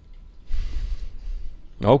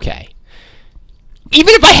 Okay.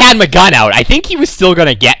 Even if I had my gun out, I think he was still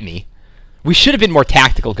gonna get me. We should have been more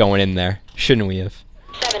tactical going in there. Shouldn't we have?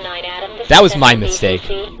 7-9 Adam. This That is was my Central mistake.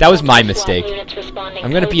 BCC. That was my Multiple SWAT mistake. units responding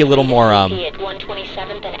I'm gonna code be a little 3 to more, CT at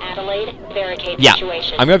 127th and Adelaide. Barricade Yeah,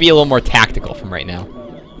 situation. I'm gonna be a little more tactical from right now.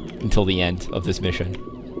 Until the end of this mission.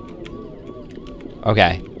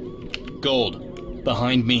 Okay. Gold.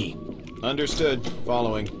 Behind me. Understood.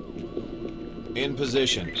 Following. In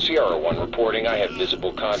position. Sierra 1 reporting I have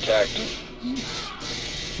visible contact.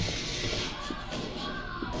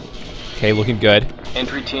 Okay, looking good.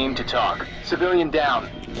 Entry team to TOC. Civilian down,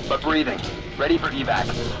 but breathing. Ready for evac.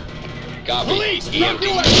 Copy. Police! Drop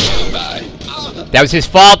your EMTs weapon! standing by. That was his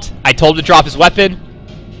fault. I told him to drop his weapon.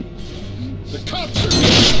 The cops are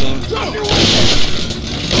here! Drop your weapon!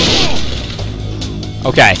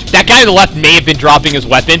 Okay, that guy on the left may have been dropping his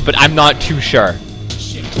weapon, but I'm not too sure.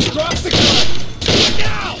 Drop the gun!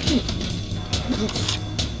 Now!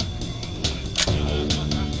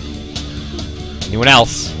 Anyone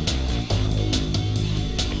else?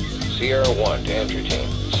 Sierra 1 to entry team.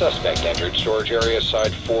 Suspect entered storage area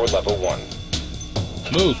side 4, level 1.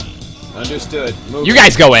 Move. Understood. Move. You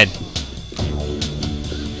guys go in.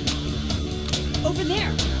 Over there.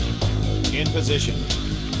 In position.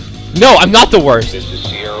 No, I'm not the worst. This is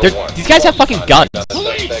Sierra 1. These guys have fucking guns.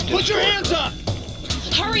 Police! Put your hands up!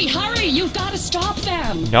 Hurry, hurry! You've got to stop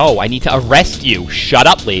them! No, I need to arrest you. Shut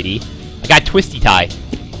up, lady. I got twisty tie.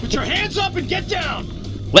 Put your hands up and get down!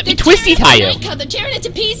 Let me twisty tie you. They're tearing it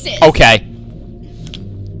to pieces. Okay.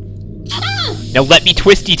 Now let me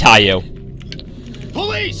twisty tie you.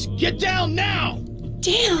 Police! Get down now!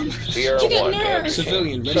 Damn! Sierra You got 1 to entry nerves.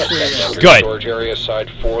 team. Suspect entered Good. storage area side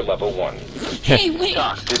 4, level 1. Hey, wait.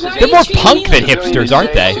 Doc, this is Why are They're you more treating punk me than like- hipsters,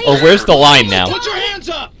 aren't they? Or where's the line now? Put your hands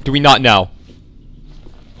up! Do we not know?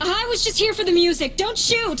 I was just here for the music. Don't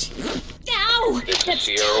shoot. Ow! This is That's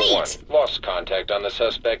Sierra tight. 1. Lost contact on the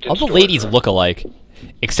suspect in All the storage ladies room. look alike.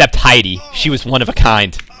 Except Heidi. She was one of a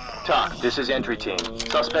kind. TOC, this is entry team.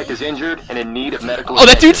 Suspect is injured and in need of medical Oh,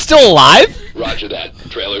 that dude's still alive? Roger that.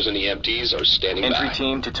 Trailers and EMTs are standing Entry by.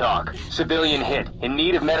 team to TOC. Civilian hit, in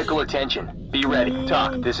need of medical attention. Be ready.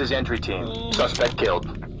 TOC, this is entry team. Suspect killed.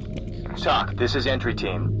 TOC, this is entry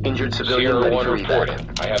team. Injured civilian Sierra ready 1 for reporting.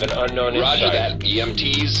 evac. I have an unknown Roger inside. that.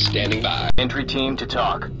 EMTs standing by. Entry team to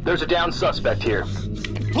TOC. There's a down suspect here.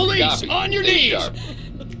 Police! Copy. On your Stay knees! sharp.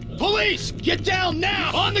 Police! Get down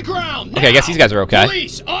now! On the ground! Okay, I guess these guys are okay.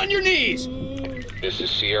 Police! On your knees! This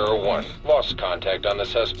is Sierra 1. Lost contact on the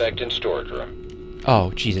suspect in storage room.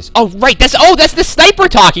 Oh, Jesus. Oh, right. That's the sniper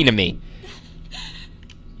talking to me.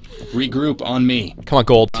 Regroup on me. Come on,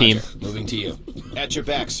 gold team. Roger. Moving to you. At your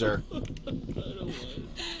back, sir.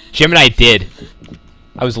 Jim and I did.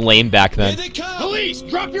 I was lame back then. Police!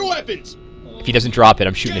 Drop your weapons! If he doesn't drop it,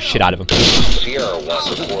 I'm shooting the shit out of him. Sierra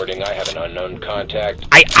 1 reporting. I have an unknown contact.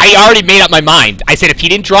 I already made up my mind. I said if he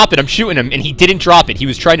didn't drop it, I'm shooting him, and he didn't drop it. He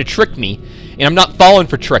was trying to trick me, and I'm not falling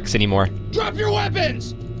for tricks anymore. Drop your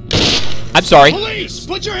weapons! I'm sorry. Police!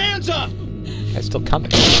 Put your hands up! Guy's still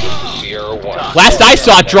coming. Sierra 1. Last I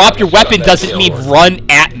saw, drop your weapon doesn't mean run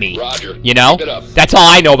at me. Roger. You know? Keep it up. That's all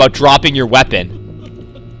I know about dropping your weapon.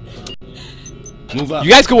 Move up.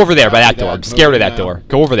 You guys go over there by that door. I'm Moving scared of that now. door.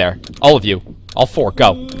 Go over there. All of you. All four.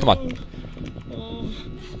 Go. Come on.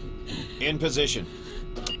 In position.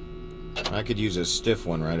 I could use a stiff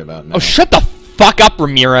one right about now. Oh, shut the fuck up,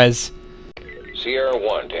 Ramirez. Sierra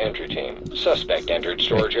 1 to entry team. Suspect entered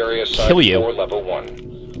storage area side Kill you. 4, level 1.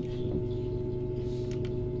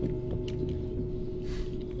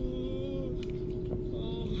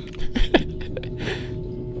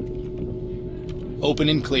 Open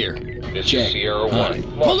and clear. This Check. is Sierra 1.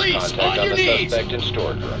 Lost Police, contact on on your the knees! suspect in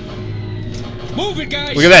storage room. Move it,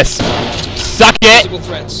 guys! Look at this. Suck it. Visible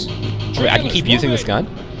threats. Wait, I can keep using this gun?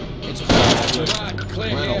 It's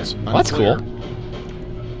clear. Reynolds. Well, that's cool. unclear.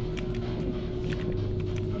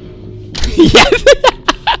 Yes.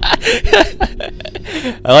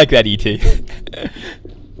 I like that, ET.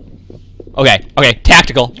 Okay, okay,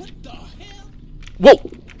 tactical. Whoa!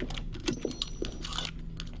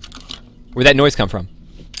 Where'd that noise come from?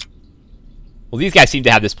 Well, these guys seem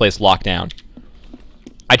to have this place locked down.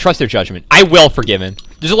 I trust their judgment. I will forgive him.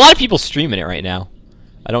 There's a lot of people streaming it right now.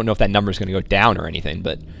 I don't know if that number's going to go down or anything,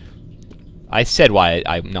 but I said why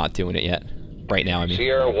I'm not doing it yet. Right now, I mean.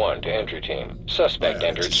 Sierra 1 to entry team. Suspect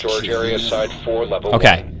entered storage area side 4, level 1.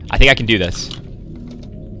 Okay, I think I can do this.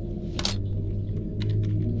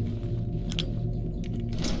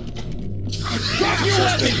 Drop your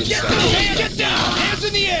weapons! Get down! Get down! Hands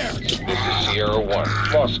in the air! This is Sierra 1.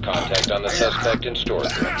 Lost contact on the suspect in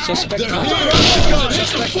storage room. Suspect Drop the gun!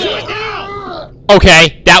 Suspect do it now!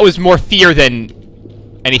 Okay, that was more fear than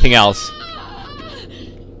anything else.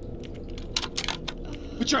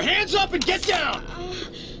 Put your hands up and get down!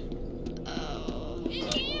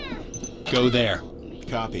 Go there.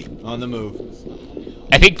 Copy. On the move.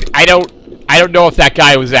 I think I don't know if that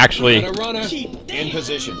guy was actually runner. In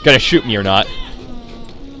position. gonna shoot me or not.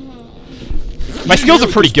 My skills are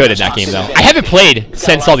pretty good in that game, though. I haven't played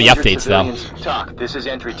since all the updates, though. TOC, this is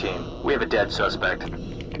entry team. We have a dead suspect.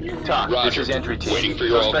 TOC, this Roger. is entry team. Waiting for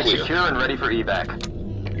your all Suspect clear. secure and ready for evac.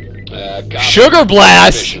 Copy. Sugar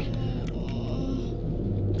blast!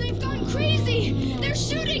 Mission. They've gone crazy. They're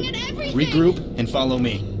shooting at everything. Regroup and follow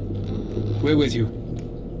me. We're with you.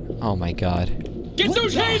 Oh my god. Get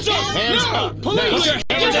those hands up! Hands up! Police! Now.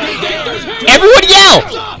 Get those hands Everyone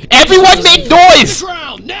yell! Everyone make noise!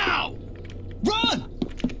 Ground now! Run!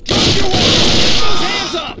 Drop your weapons! Get those hands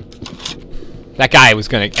That guy was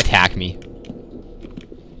gonna attack me.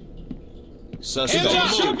 Suspect.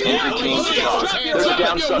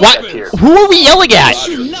 What? Who are we yelling at?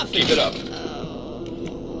 Keep it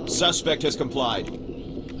up. Suspect has complied.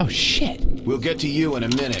 Oh shit. We'll get to you in a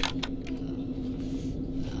minute.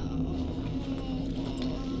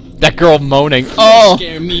 That girl moaning. Oh!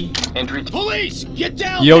 Scare me. Entry. Police, get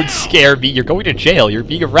down! You don't now! scare me. You're going to jail. You're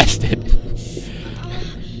being arrested.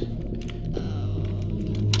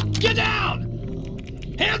 Get down!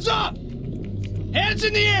 Hands up! Hands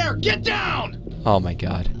in the air! Get down! Oh my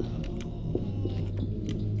god.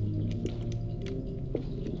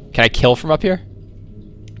 Can I kill from up here?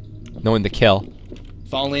 No one to kill.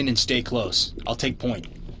 Fall in and stay close. I'll take point.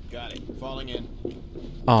 Got it. Falling in.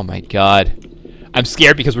 Oh my god. I'm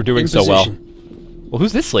scared because we're doing so well. Well,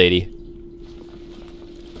 who's this lady?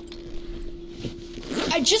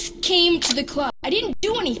 I just came to the club. I didn't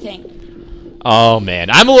do anything. Oh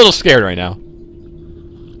man, I'm a little scared right now.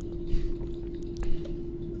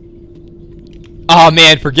 Oh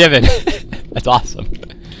man, forgiven. That's awesome.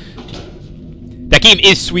 That game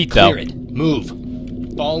is sweet though. Clear it.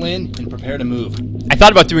 Move. Fall in and prepare to move. I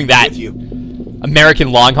thought about doing that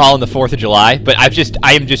American long haul on the 4th of July, but I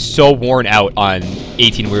am just so worn out on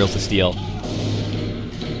 18 Wheels of Steel. Where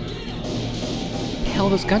the hell are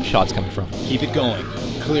those gunshots coming from? Keep it going.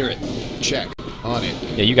 Clear it. Check. On it.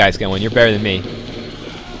 Yeah, you guys going. You're better than me.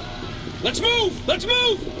 Let's move! Let's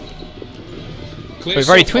move! Clear We've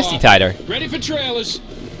already so twisty far. tied her. Ready for trailers.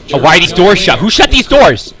 Oh, why are these doors shut? Who shut these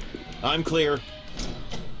doors? I'm clear.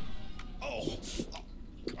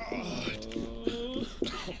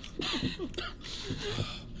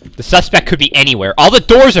 The suspect could be anywhere. All the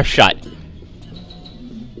doors are shut.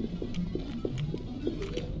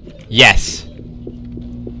 Yes.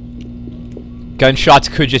 Gunshots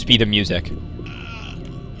could just be the music.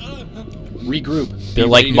 Regroup. They're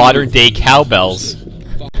like modern day cowbells.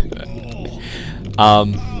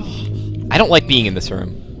 I don't like being in this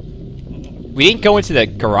room. We didn't go into the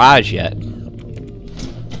garage yet.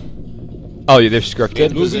 Oh, they're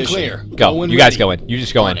scripted? Moving clear. Go. You guys go in. You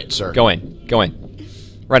just go in. it, sir. Go in. Go in.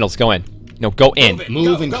 Reynolds, go in. No, go in.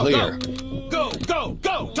 Move and clear. Go!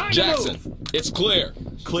 Time Jackson, to move! it's clear.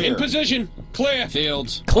 In position. Clear.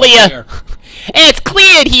 Fields. Clear. It's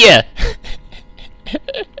cleared here.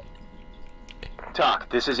 TOC,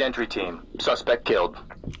 this is entry team. Suspect killed.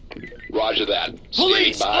 Roger that.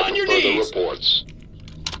 Police, Standing by on your for further knees. reports.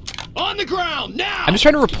 On the ground, now! I'm just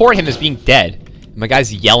trying to report him as being dead. My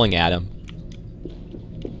guy's yelling at him.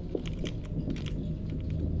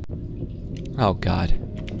 Oh, God.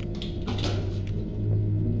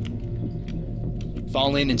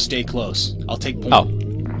 Fall in and stay close. I'll take point.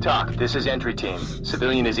 Oh. TOC, this is entry team.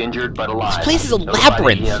 Civilian is injured but alive. This place is a Notify the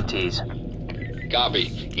labyrinth. EMTs. Copy.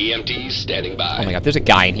 EMTs standing by. Oh, my God. There's a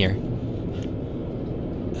guy in here.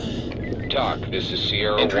 TOC, this is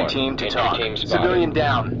Sierra Entry 1. team to Entry TOC. team spotted. Civilian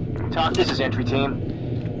down. TOC, this is entry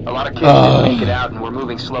team. A lot of kids didn't make it out and we're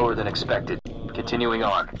moving slower than expected. Continuing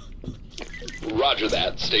on. Roger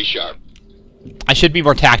that. Stay sharp. I should be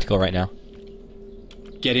more tactical right now.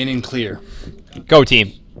 Get in and clear. Go,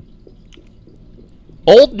 team.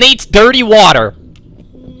 Old Nate's Dirty Water.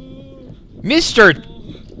 Mr.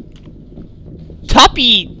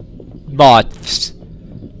 Tuppy Moths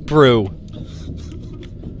Brew.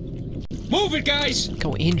 Move it, guys!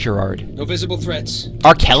 Go in, Gerard. No visible threats.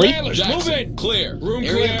 R. Kelly? Trailers, Jackson, move it! clear. Room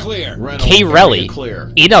Area clear. clear. Reynolds, K. area Relly?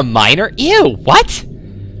 clear. In a minor? Ew, what?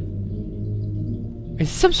 Is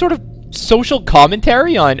this some sort of social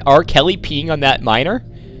commentary on R. Kelly peeing on that minor?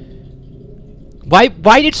 Why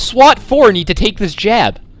did SWAT 4 need to take this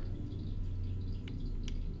jab?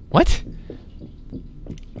 What?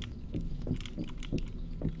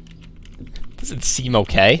 Doesn't seem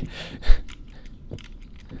okay.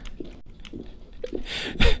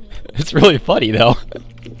 It's really funny though.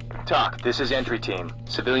 TOC, this is entry team.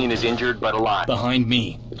 Civilian is injured but alive. Behind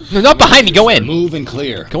me. No, not behind me. Go in. Move and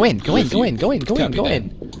clear. Go in. Go in. Go in. Go in. Go in. Copy Go that.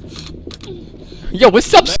 in. Yo,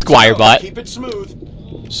 what's up, Squire Bot? Keep it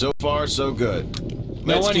smooth. So far, so good.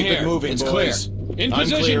 No Let's one keep here. it moving, It's boys. In I'm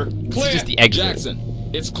position. clear. This is just the exit. Jackson,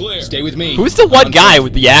 it's clear. Stay with me. Who's the one guy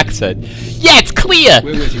with the accent? Yeah, it's clear.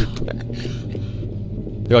 We're with you.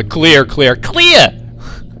 They're like, clear, clear, clear.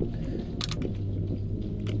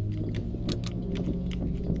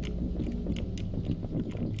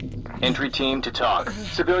 Entry team to TOC.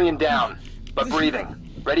 Civilian down, but breathing.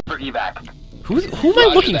 Ready for evac. Who am I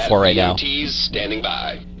Roger looking that. for right now? EMTs standing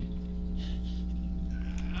by.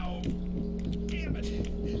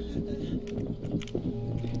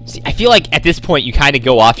 See, I feel like at this point you kind of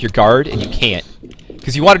go off your guard and you can't.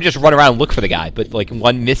 Because you want to just run around and look for the guy, but like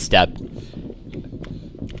one misstep.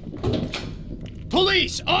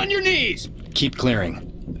 Police, on your knees! Keep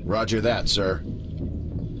clearing. Roger that, sir.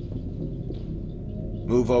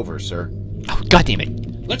 Move over, sir. Oh, God damn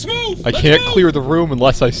it. Let's move! I can't clear the room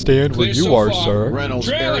unless I stand where Clear you so are, far. sir. Reynolds,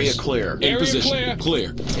 Trailers. area clear. In position.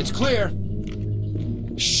 Clear. It's clear.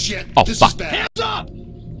 Shit, Oh, this fuck. is bad. Hands up!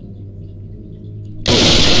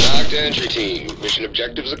 Talk to entry team. Mission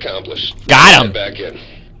objectives accomplished. Got him. Head back in.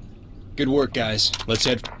 Good work, guys. Let's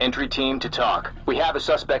head. Entry team to talk. We have a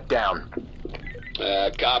suspect down.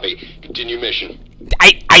 Copy. Continue mission.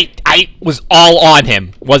 I was all on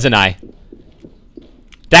him, wasn't I?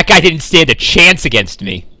 That guy didn't stand a chance against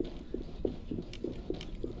me.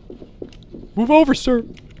 Move over, sir.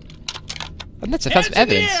 And that's Hands in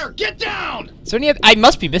evidence. the air! Get down! Is there any? I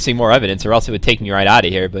must be missing more evidence, or else it would take me right out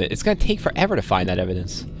of here. But it's gonna take forever to find that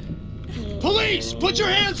evidence. Police, put your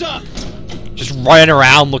hands up! Just running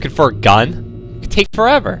around looking for a gun. It could take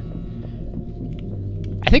forever.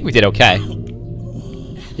 I think we did okay.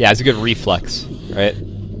 Yeah, it's a good reflex, right?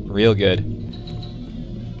 Real good.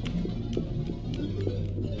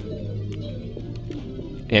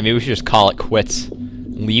 Yeah, maybe we should just call it quits.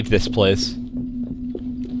 Leave this place.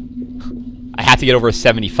 I have to get over a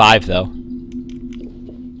 75, though.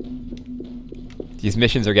 These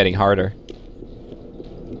missions are getting harder.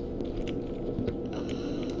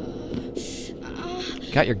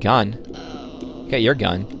 Got your gun. Got your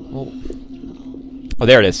gun. Oh,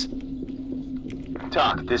 there it is.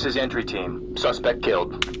 Talk, this is entry team. Suspect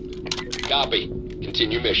killed. Copy.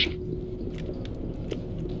 Continue mission.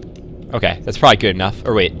 Okay, that's probably good enough.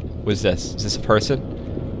 Or wait, what's this? Is this a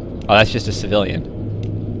person? Oh, that's just a civilian.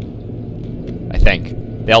 I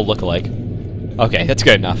think. They all look alike. Okay, that's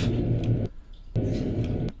good enough.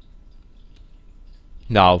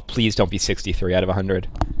 No, please don't be 63 out of 100.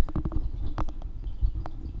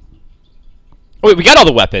 Oh, wait, we got all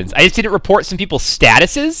the weapons. I just didn't report some people's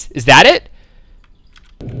statuses? Is that it?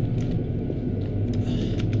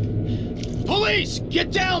 Police,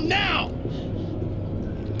 get down now!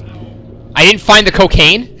 I didn't find the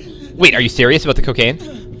cocaine? Wait, are you serious about the cocaine?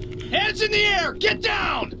 Hands in the air! Get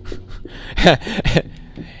down!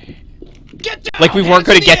 Get down! Like we weren't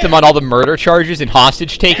going to get them on all the murder charges and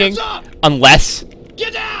hostage taking? Hands up! Unless...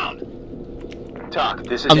 Get down! Talk,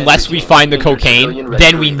 this is Unless entry we team. find the Injured cocaine, civilian ready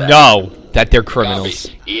then to we evac. know that they're criminals.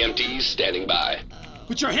 Copy. EMTs standing by.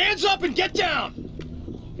 Put your hands up and get down!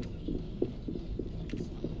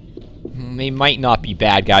 They might not be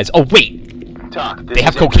bad guys. Oh, wait! Talk, this They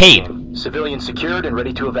have is entry cocaine. team. Civilian secured and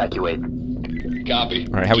ready to evacuate. Copy.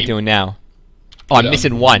 Alright, how we doing now? Oh, I'm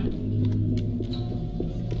missing one.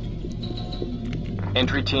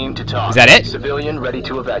 Entry team to talk. Is that it? Civilian ready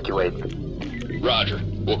to evacuate. Roger.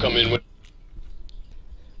 We'll come in with...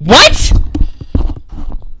 What?!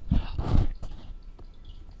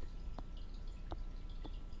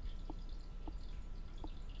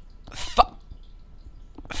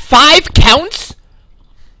 Five counts?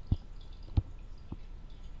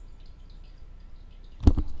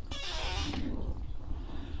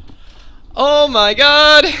 Oh my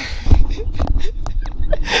god!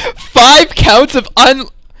 5 counts of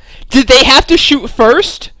Did they have to shoot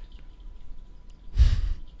first?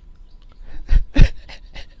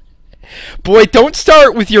 Boy, don't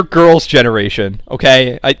start with your girls' generation,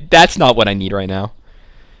 okay? That's not what I need right now.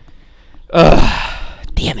 Ugh,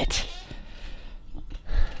 damn it.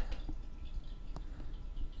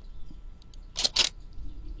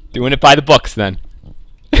 Doing it by the books, then.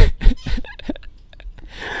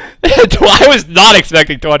 I was not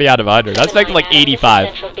expecting 20 out of 100. I was expecting like 85.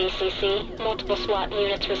 Central BCC, multiple SWAT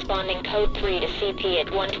units responding code 3 to CP at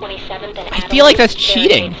 127th and I feel like that's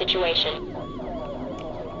cheating. Situation.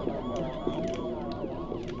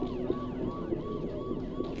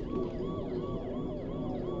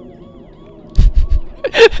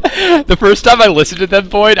 The first time I listened to them,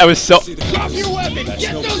 Boyd, I was so... Drop your weapon!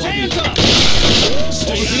 Get those hands up!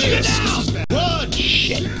 Get down! Run!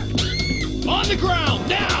 Shit. On the ground,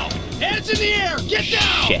 now! Hands in the air! Get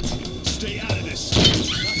down! Shit. Stay out of this.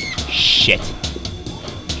 Shit.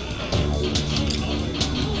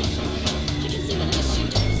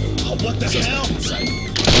 Oh, what the hell?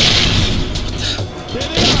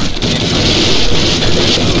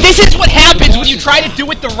 This is what happens when you try to do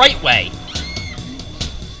it the right way.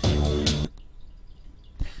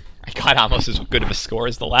 I got almost as good of a score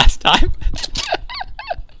as the last time.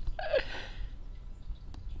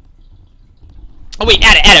 Oh wait,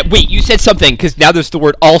 add it. Wait, you said something, because now there's the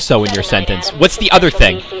word also in your sentence. What's the other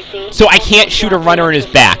thing? So I can't shoot a runner in his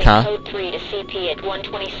back, huh?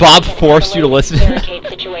 Bob forced you to listen?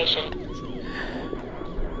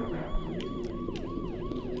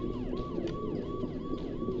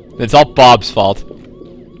 It's all Bob's fault.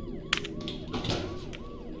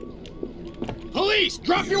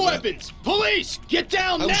 Drop your weapons! Police! Get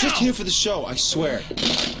down now! I was just here for the show, I swear.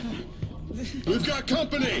 We've got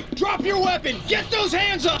company! Drop your weapon! Get those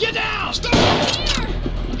hands up! Get down! Stop!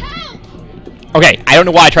 Okay, I don't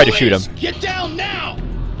know why I tried to shoot him. Get down now!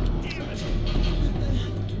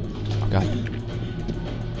 Oh god.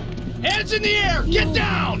 Hands in the air! Get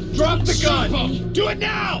down! Drop the gun! Do it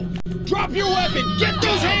now! Drop your weapon! Get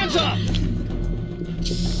those hands up!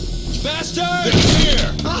 Bastard!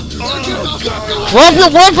 Here! Drop your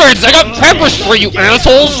weapons! I got peppers for you,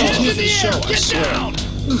 assholes! Hands in the air! Get down!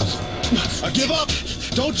 I give up!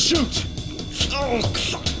 Don't shoot! Oh,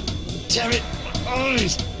 damn it! My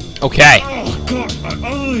eyes! Okay. Oh, God, my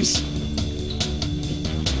eyes!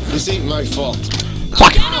 This ain't my fault.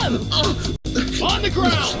 Fuck! On the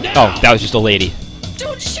ground! Now! Oh, that was just a lady.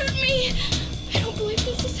 Don't shoot me! I don't believe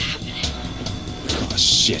this is happening. Oh,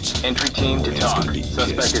 shit. Entry team to talk.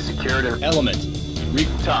 Suspect is secured and... Element.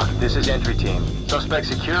 Talk, this is entry team. Suspect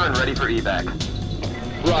secure and ready for evac.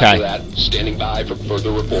 Roger that. Standing by for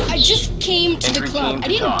further reports. I just came to Entry the club. team I to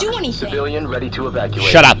didn't talk. do anything. Civilian ready to evacuate.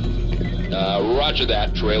 Shut up. Roger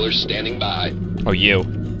that. Trailer standing by. Oh, you.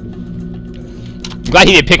 I'm glad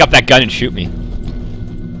he didn't pick up that gun and shoot me.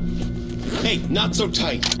 Hey, not so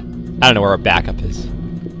tight. I don't know where our backup is.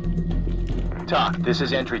 Talk, this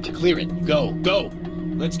is entry team. Clear it. Go, go.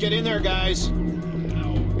 Let's get in there, guys.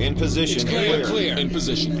 In position. Clear. In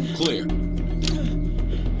position. Clear.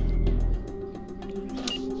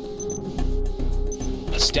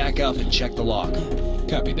 Stack up and check the lock.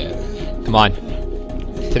 Copy that. Come on.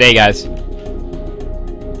 Today, guys.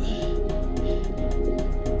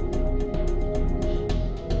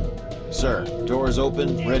 Sir, doors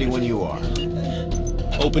open, ready when you are.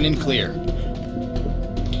 Open and clear.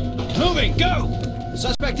 Moving, go!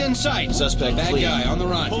 Suspect in sight. Suspect Bad fleeing. guy on the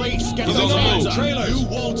run. Police, get He's those on the hands move. up. Trailer. You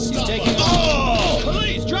won't stop taking us. Oh!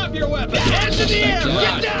 Police, drop your weapons. Hands in the air.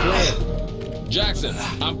 Get down. Jackson,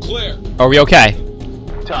 I'm clear. Are we okay?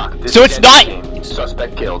 Talk, this So is it's not- entry team.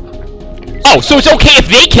 Suspect killed. Oh, so it's okay if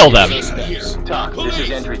they kill them. Talk, this is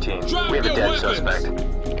entry team. We have a dead suspect.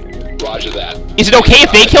 Roger that. Is it okay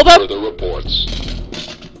if they kill them? Further reports.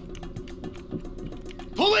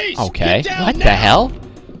 Police! Okay. Get down What now! the hell?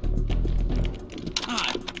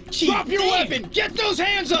 Drop your weapon! Get those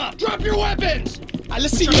hands up! Drop your weapons!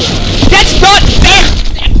 Let's see you. That's not fair!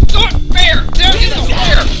 That's not fair! That isn't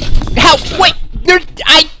fair! How? Wait,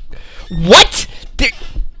 what?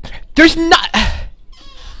 There's not...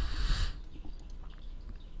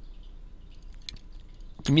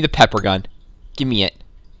 Give me the pepper gun. Give me it.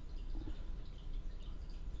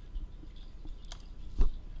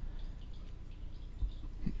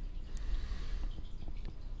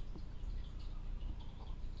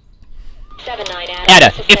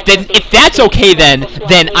 Ada, if that's okay then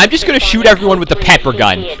I'm just gonna shoot everyone with the pepper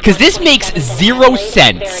gun. Cause this makes 0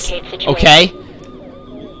 sense. Okay?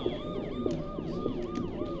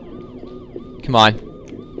 Come on.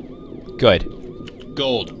 Good.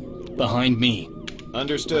 Gold. Behind me.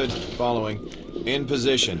 Understood. Following. In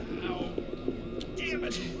position. Damn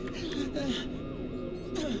it.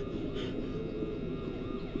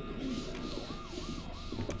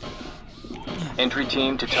 Entry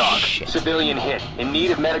team to talk. Civilian hit. In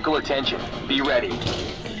need of medical attention. Be ready.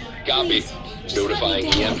 Copy. Notifying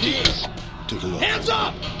EMTs. Take a look. Hands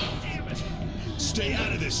up! Stay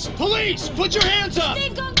out of this. Police! Put your hands up!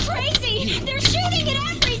 They've gone crazy! They're shooting at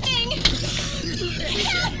everything!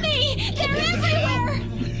 Help me! They're everywhere!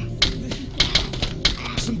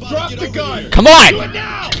 Drop the gun! Come on! Do it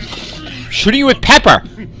now! Shooting you with pepper!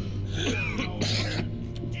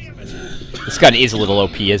 This gun is a little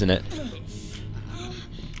OP, isn't it?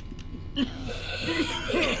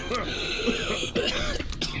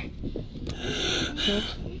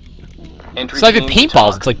 It's not even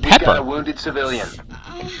paintballs, it's like We got a pepper. wounded civilian.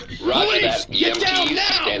 Roger that. Get down EMTs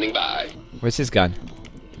now! standing by. Where's his gun?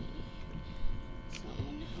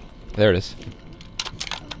 There it is.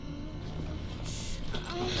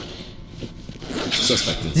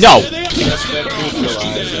 Suspect. No! Suspect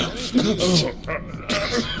neutralized.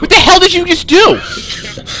 What the hell did you just do?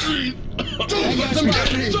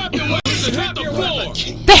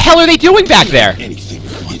 The hell are they doing back there? Anything.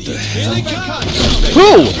 What the hell?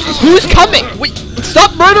 Who? Who's coming? Wait,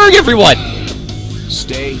 stop murdering everyone!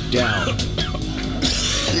 Stay down.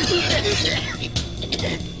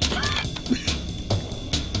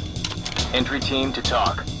 Entry team to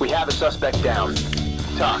talk. We have a suspect down.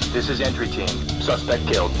 Talk, this is entry team. Suspect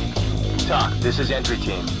killed. Talk, this is entry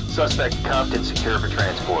team. Suspect cuffed and secure for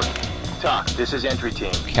transport. Talk, this is entry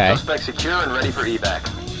team. Okay. Suspect secure and ready for evac.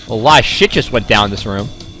 A lot of shit just went down in this room.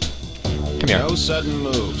 Come here. No sudden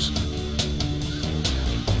moves.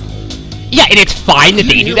 Yeah, and it's fine that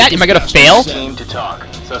they do that? Am I gonna fail? Team to talk.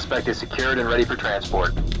 Suspect is secured and ready for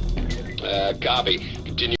transport. Copy.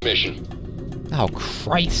 Continue mission. Oh,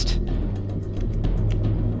 Christ.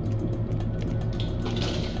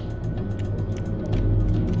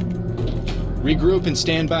 Regroup and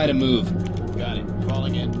stand by to move. Got it.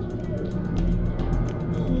 Calling in.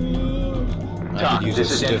 Talk,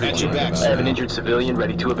 this is entry team. I have an injured civilian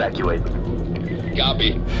ready to evacuate.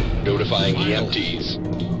 Copy. Notifying EMTs.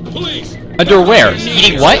 Police! Under where?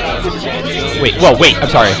 Eating what? Wait, whoa, wait, I'm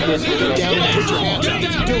sorry.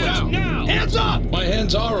 Hands up! My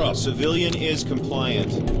hands are up. Civilian is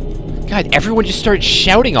compliant. God, everyone just started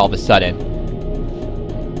shouting all of a sudden.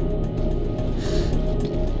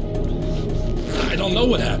 I don't know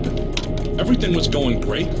what happened. Everything was going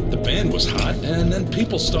great, the band was hot, and then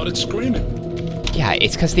people started screaming. Yeah,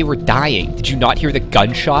 it's because they were dying. Did you not hear the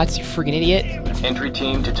gunshots, you friggin' idiot? Entry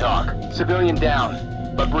team to talk. Civilian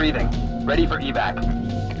down, but breathing. Ready for evac.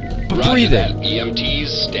 Roger that. EMTs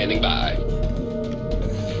standing by.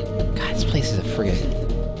 God, this place is a friggin'...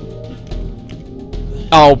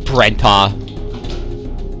 Oh, Brenta.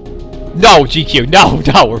 No, GQ, no,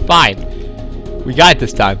 we're fine. We got it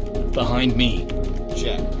this time. Behind me.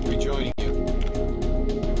 Check. Rejoining you.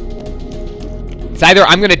 It's either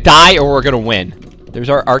I'm gonna die or we're gonna win. There's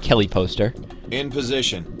our R. Kelly poster. In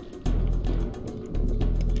position.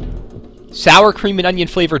 Sour cream and onion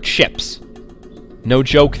flavored chips. No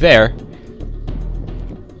joke there.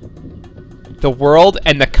 The world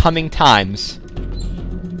and the coming times.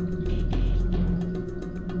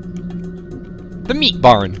 The meat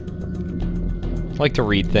barn. I like to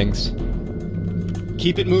read things.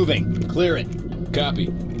 Keep it moving. Clear it. Copy.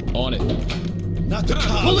 On it. Not the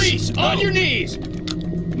cops. Police, on your knees!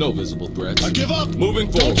 No visible threats. I give up. Moving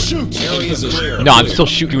forward. Don't shoot. Area is clear. No, I'm still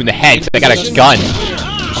shooting you in the head because I got a gun.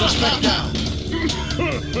 Suspect down.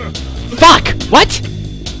 Fuck! What?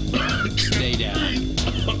 Stay down.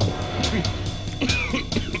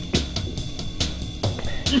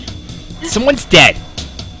 Someone's dead.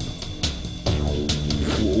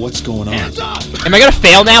 What's going on? Hands up! Am I gonna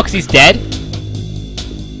fail now because he's dead?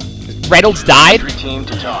 Reynolds died? Entry team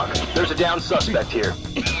to talk. There's a down suspect here.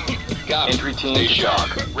 Copy. Entry team to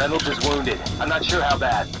talk. Reynolds is wounded. I'm not sure how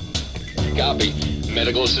bad. Copy.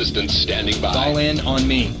 Medical assistance standing by. Fall in on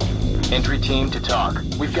me. Entry team to talk.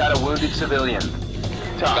 We've got a wounded civilian.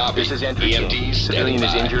 Talk. Copy. This is entry team. EMTs Civilian is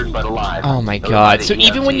standing by. injured but alive. Oh my Notify god. the So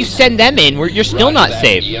even when you EMTs. send them in, you're still Roger not that.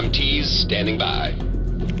 safe. EMTs standing by.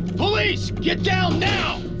 Police, get down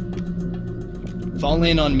now! Fall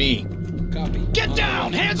in on me. Copy. Get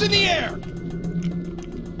down! Hands in the air!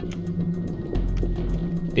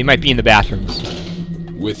 They might be in the bathrooms.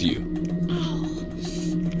 With you.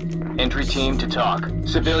 Entry team to talk.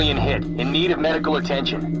 Civilian hit. In need of medical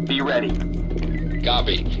attention. Be ready.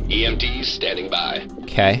 Copy. EMTs standing by.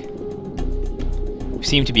 Okay. We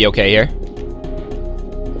seem to be okay here.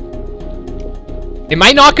 Am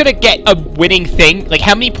I not gonna get a winning thing? Like,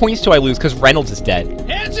 how many points do I lose because Reynolds is dead?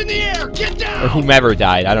 Hands in the air! Get down! Or whomever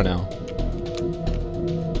died, I don't know.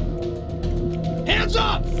 Hands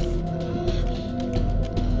up!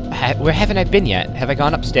 Where haven't I been yet? Have I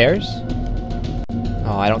gone upstairs?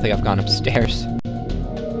 Oh, I don't think I've gone upstairs.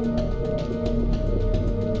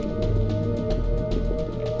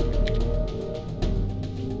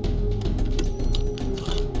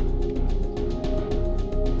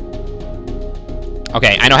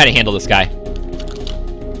 Okay, I know how to handle this guy.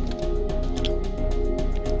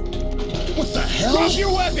 What the hell? Drop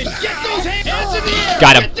your weapon! Get those hands in the air!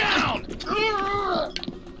 Got him. Get down!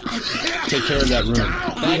 Take care of that room.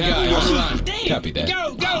 Bad guy. Copy that.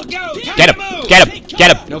 Go! Get him! Get him!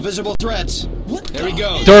 Get him! No visible threats. There we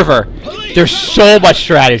go. Durver, there's so much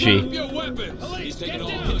strategy. Your weapons. He's taking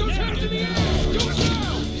all.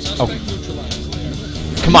 Oh.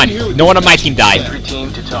 Come on, no one on my team died. Entry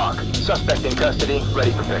team to talk. Suspect in custody,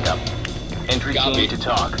 ready for pickup. Entry Copy. team to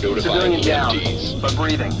talk. Notifying Civilian down, EMTs. but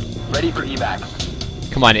breathing. Ready for evac.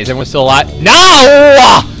 Come on, is everyone still alive?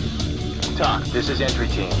 No! Talk, this is entry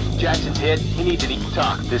team. Jackson's hit, he needs an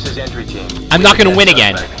talk, this is entry team. I'm not gonna win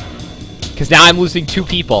again. Suspect. Because now I'm losing 2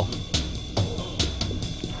 people.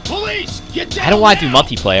 Police, get down! I don't want to do now!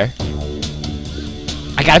 multiplayer.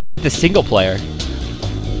 I gotta the single player.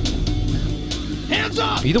 Hands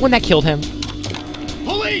up! Are you the one that killed him?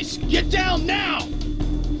 Police, get down now!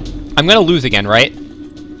 I'm gonna lose again, right?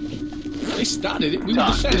 They started it. We were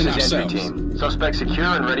Talk, this defending is entry ourselves. team. Suspect secure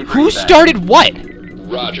and ready for Who evac. started what?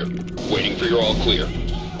 Roger. Waiting for your all clear.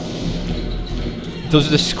 Those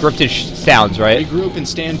are the scripted sounds, right? Regroup and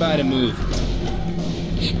stand by to move.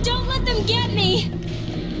 Don't let them get me!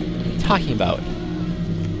 What are you talking about?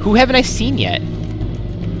 Who haven't I seen yet?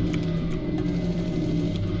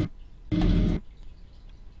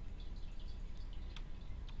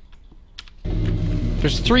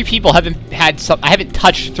 There's 3 people. I haven't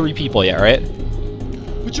touched 3 people yet, right?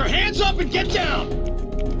 Put your hands up and get down!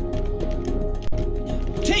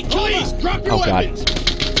 Take police! Drop your weapons!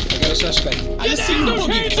 I got a suspect. I just see you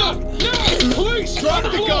hands up! No! Police! Drop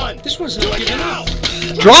the gun! This one's Do not it giving now! up.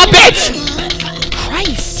 Drop it!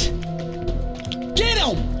 Christ! Get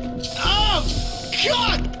him! Oh,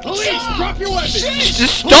 God! Police! Drop your weapons!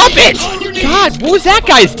 Just stop it! God, what was that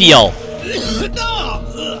guy's deal?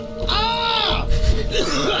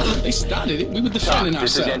 They started it. We were defending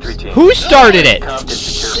This is ourselves. entry team. Who started it? Compton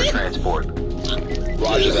secure for transport.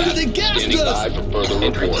 Roger that. Standing by for further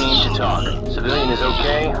Entry team to reports. talk. Civilian is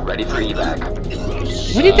okay. Ready for evac.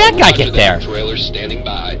 When did that guy Roger get there? that. Trailer standing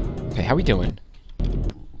by. Okay, how we doing?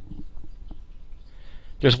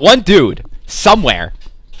 There's one dude somewhere.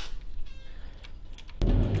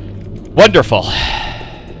 Wonderful.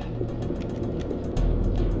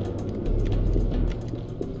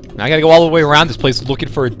 Now I gotta go all the way around this place looking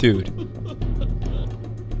for a dude.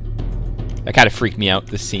 That kind of freaked me out,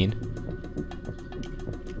 this scene.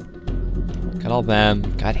 Got all them,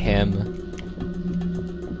 got him.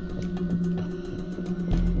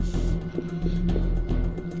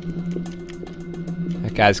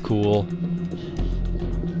 That guy's cool.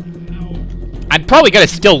 I'm probably gonna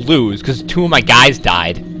still lose, because 2 of my guys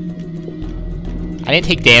died. I didn't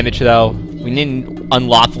take damage, though. We didn't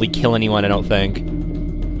unlawfully kill anyone, I don't think.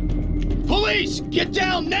 Police! Get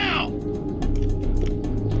down now!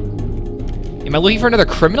 Am I looking for another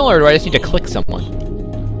criminal, or do I just need to click someone?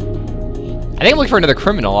 I think I'm looking for another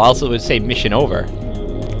criminal. I also would say mission over.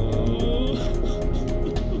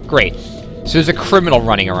 Great. So there's a criminal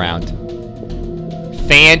running around.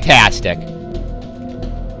 Fantastic.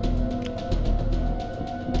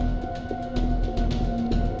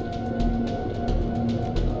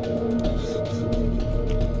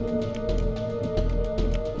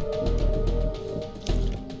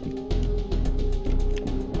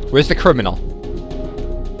 Where's the criminal?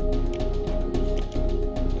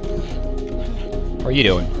 What are you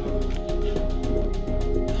doing?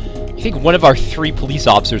 You think one of our 3 police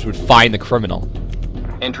officers would find the criminal?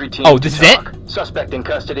 Entry team. Oh, this is it? Suspect in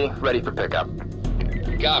custody. Ready for pickup.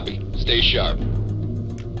 Copy. Stay sharp.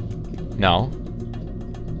 No.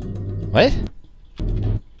 What?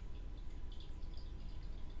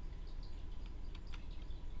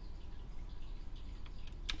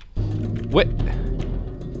 What?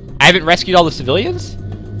 I haven't rescued all the civilians?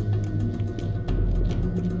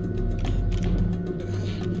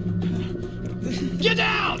 Get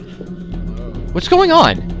down! What's going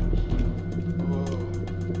on?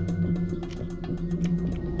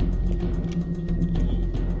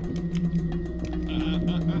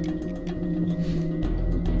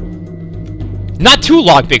 Not too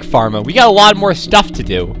long, Big Pharma. We got a lot more stuff to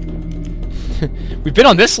do. We've been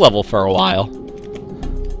on this level for a while.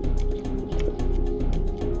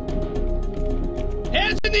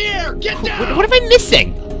 Hands in the air! Get down! What am I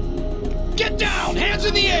missing? Get down! Hands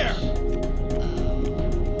in the air!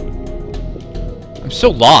 I'm so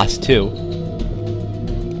lost, too.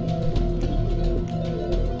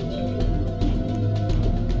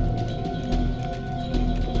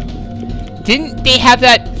 Didn't they have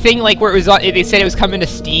that thing, like, where it was on, they said it was coming to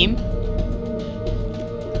Steam?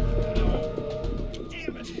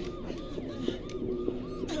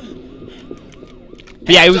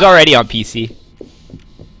 But yeah, it was already on PC.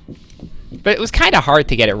 But it was kind of hard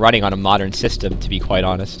to get it running on a modern system, to be quite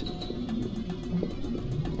honest.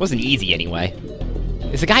 It wasn't easy, anyway.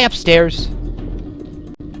 Is the guy upstairs?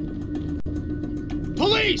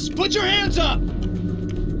 Police! Put your hands up!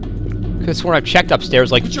 Because when I've checked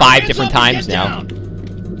upstairs like 5 different times now.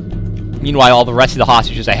 Meanwhile, all the rest of the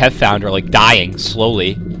hostages I have found are like dying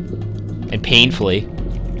slowly and painfully.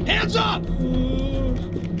 Hands up!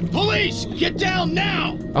 Police! Get down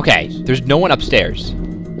now! Okay, there's no one upstairs.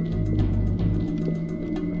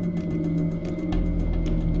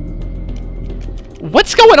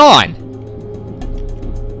 What's going on?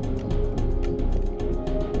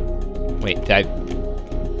 Wait, did I...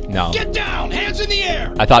 No. Get down! Hands in the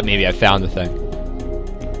air! I thought maybe I found the thing.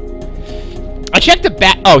 I checked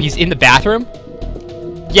the oh, he's in the bathroom?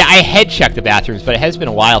 Yeah, I had checked the bathrooms, but it has been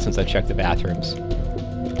a while since I checked the bathrooms.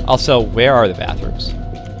 Also, where are the bathrooms?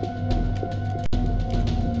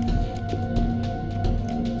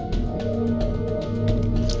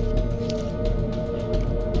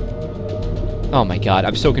 Oh my god,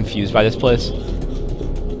 I'm so confused by this place.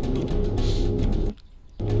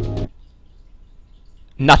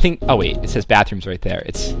 Nothing. Oh wait, it says bathrooms right there.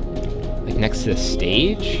 It's like next to the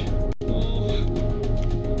stage.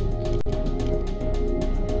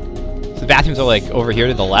 So the bathrooms are like over here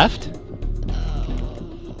to the left.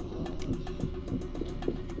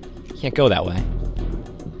 Can't go that way.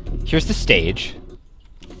 Here's the stage.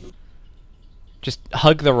 Just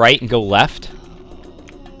hug the right and go left.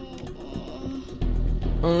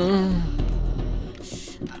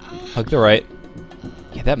 Hug the right.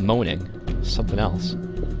 Yeah, that moaning. Something else.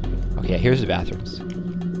 Okay, here's the bathrooms.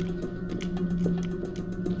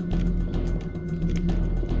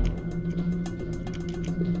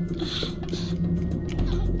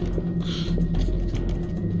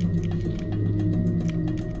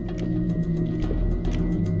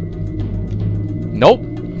 Nope.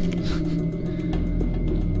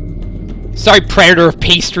 Sorry, predator of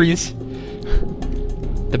pastries.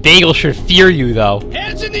 The bagel should fear you, though.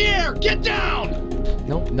 Hands in the air! Get down!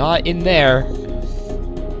 Nope, not in there.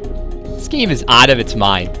 This game is out of its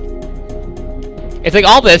mind. It's like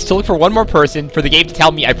all this to look for one more person for the game to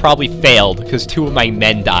tell me I probably failed because 2 of my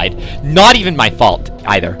men died. Not even my fault,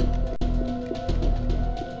 either.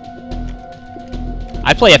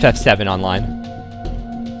 I play FF7 online.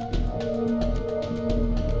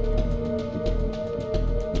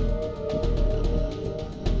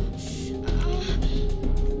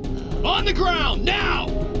 On the ground, now!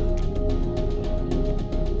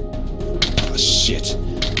 Oh, shit.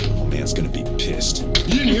 Oh, man's gonna be pissed.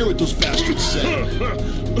 You didn't hear what those bastards said.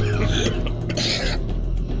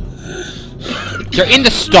 They're in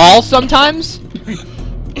the stall sometimes?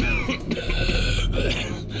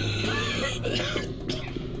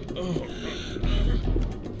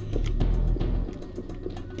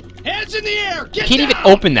 Hands in the air! Get Can't down! even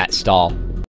open that stall.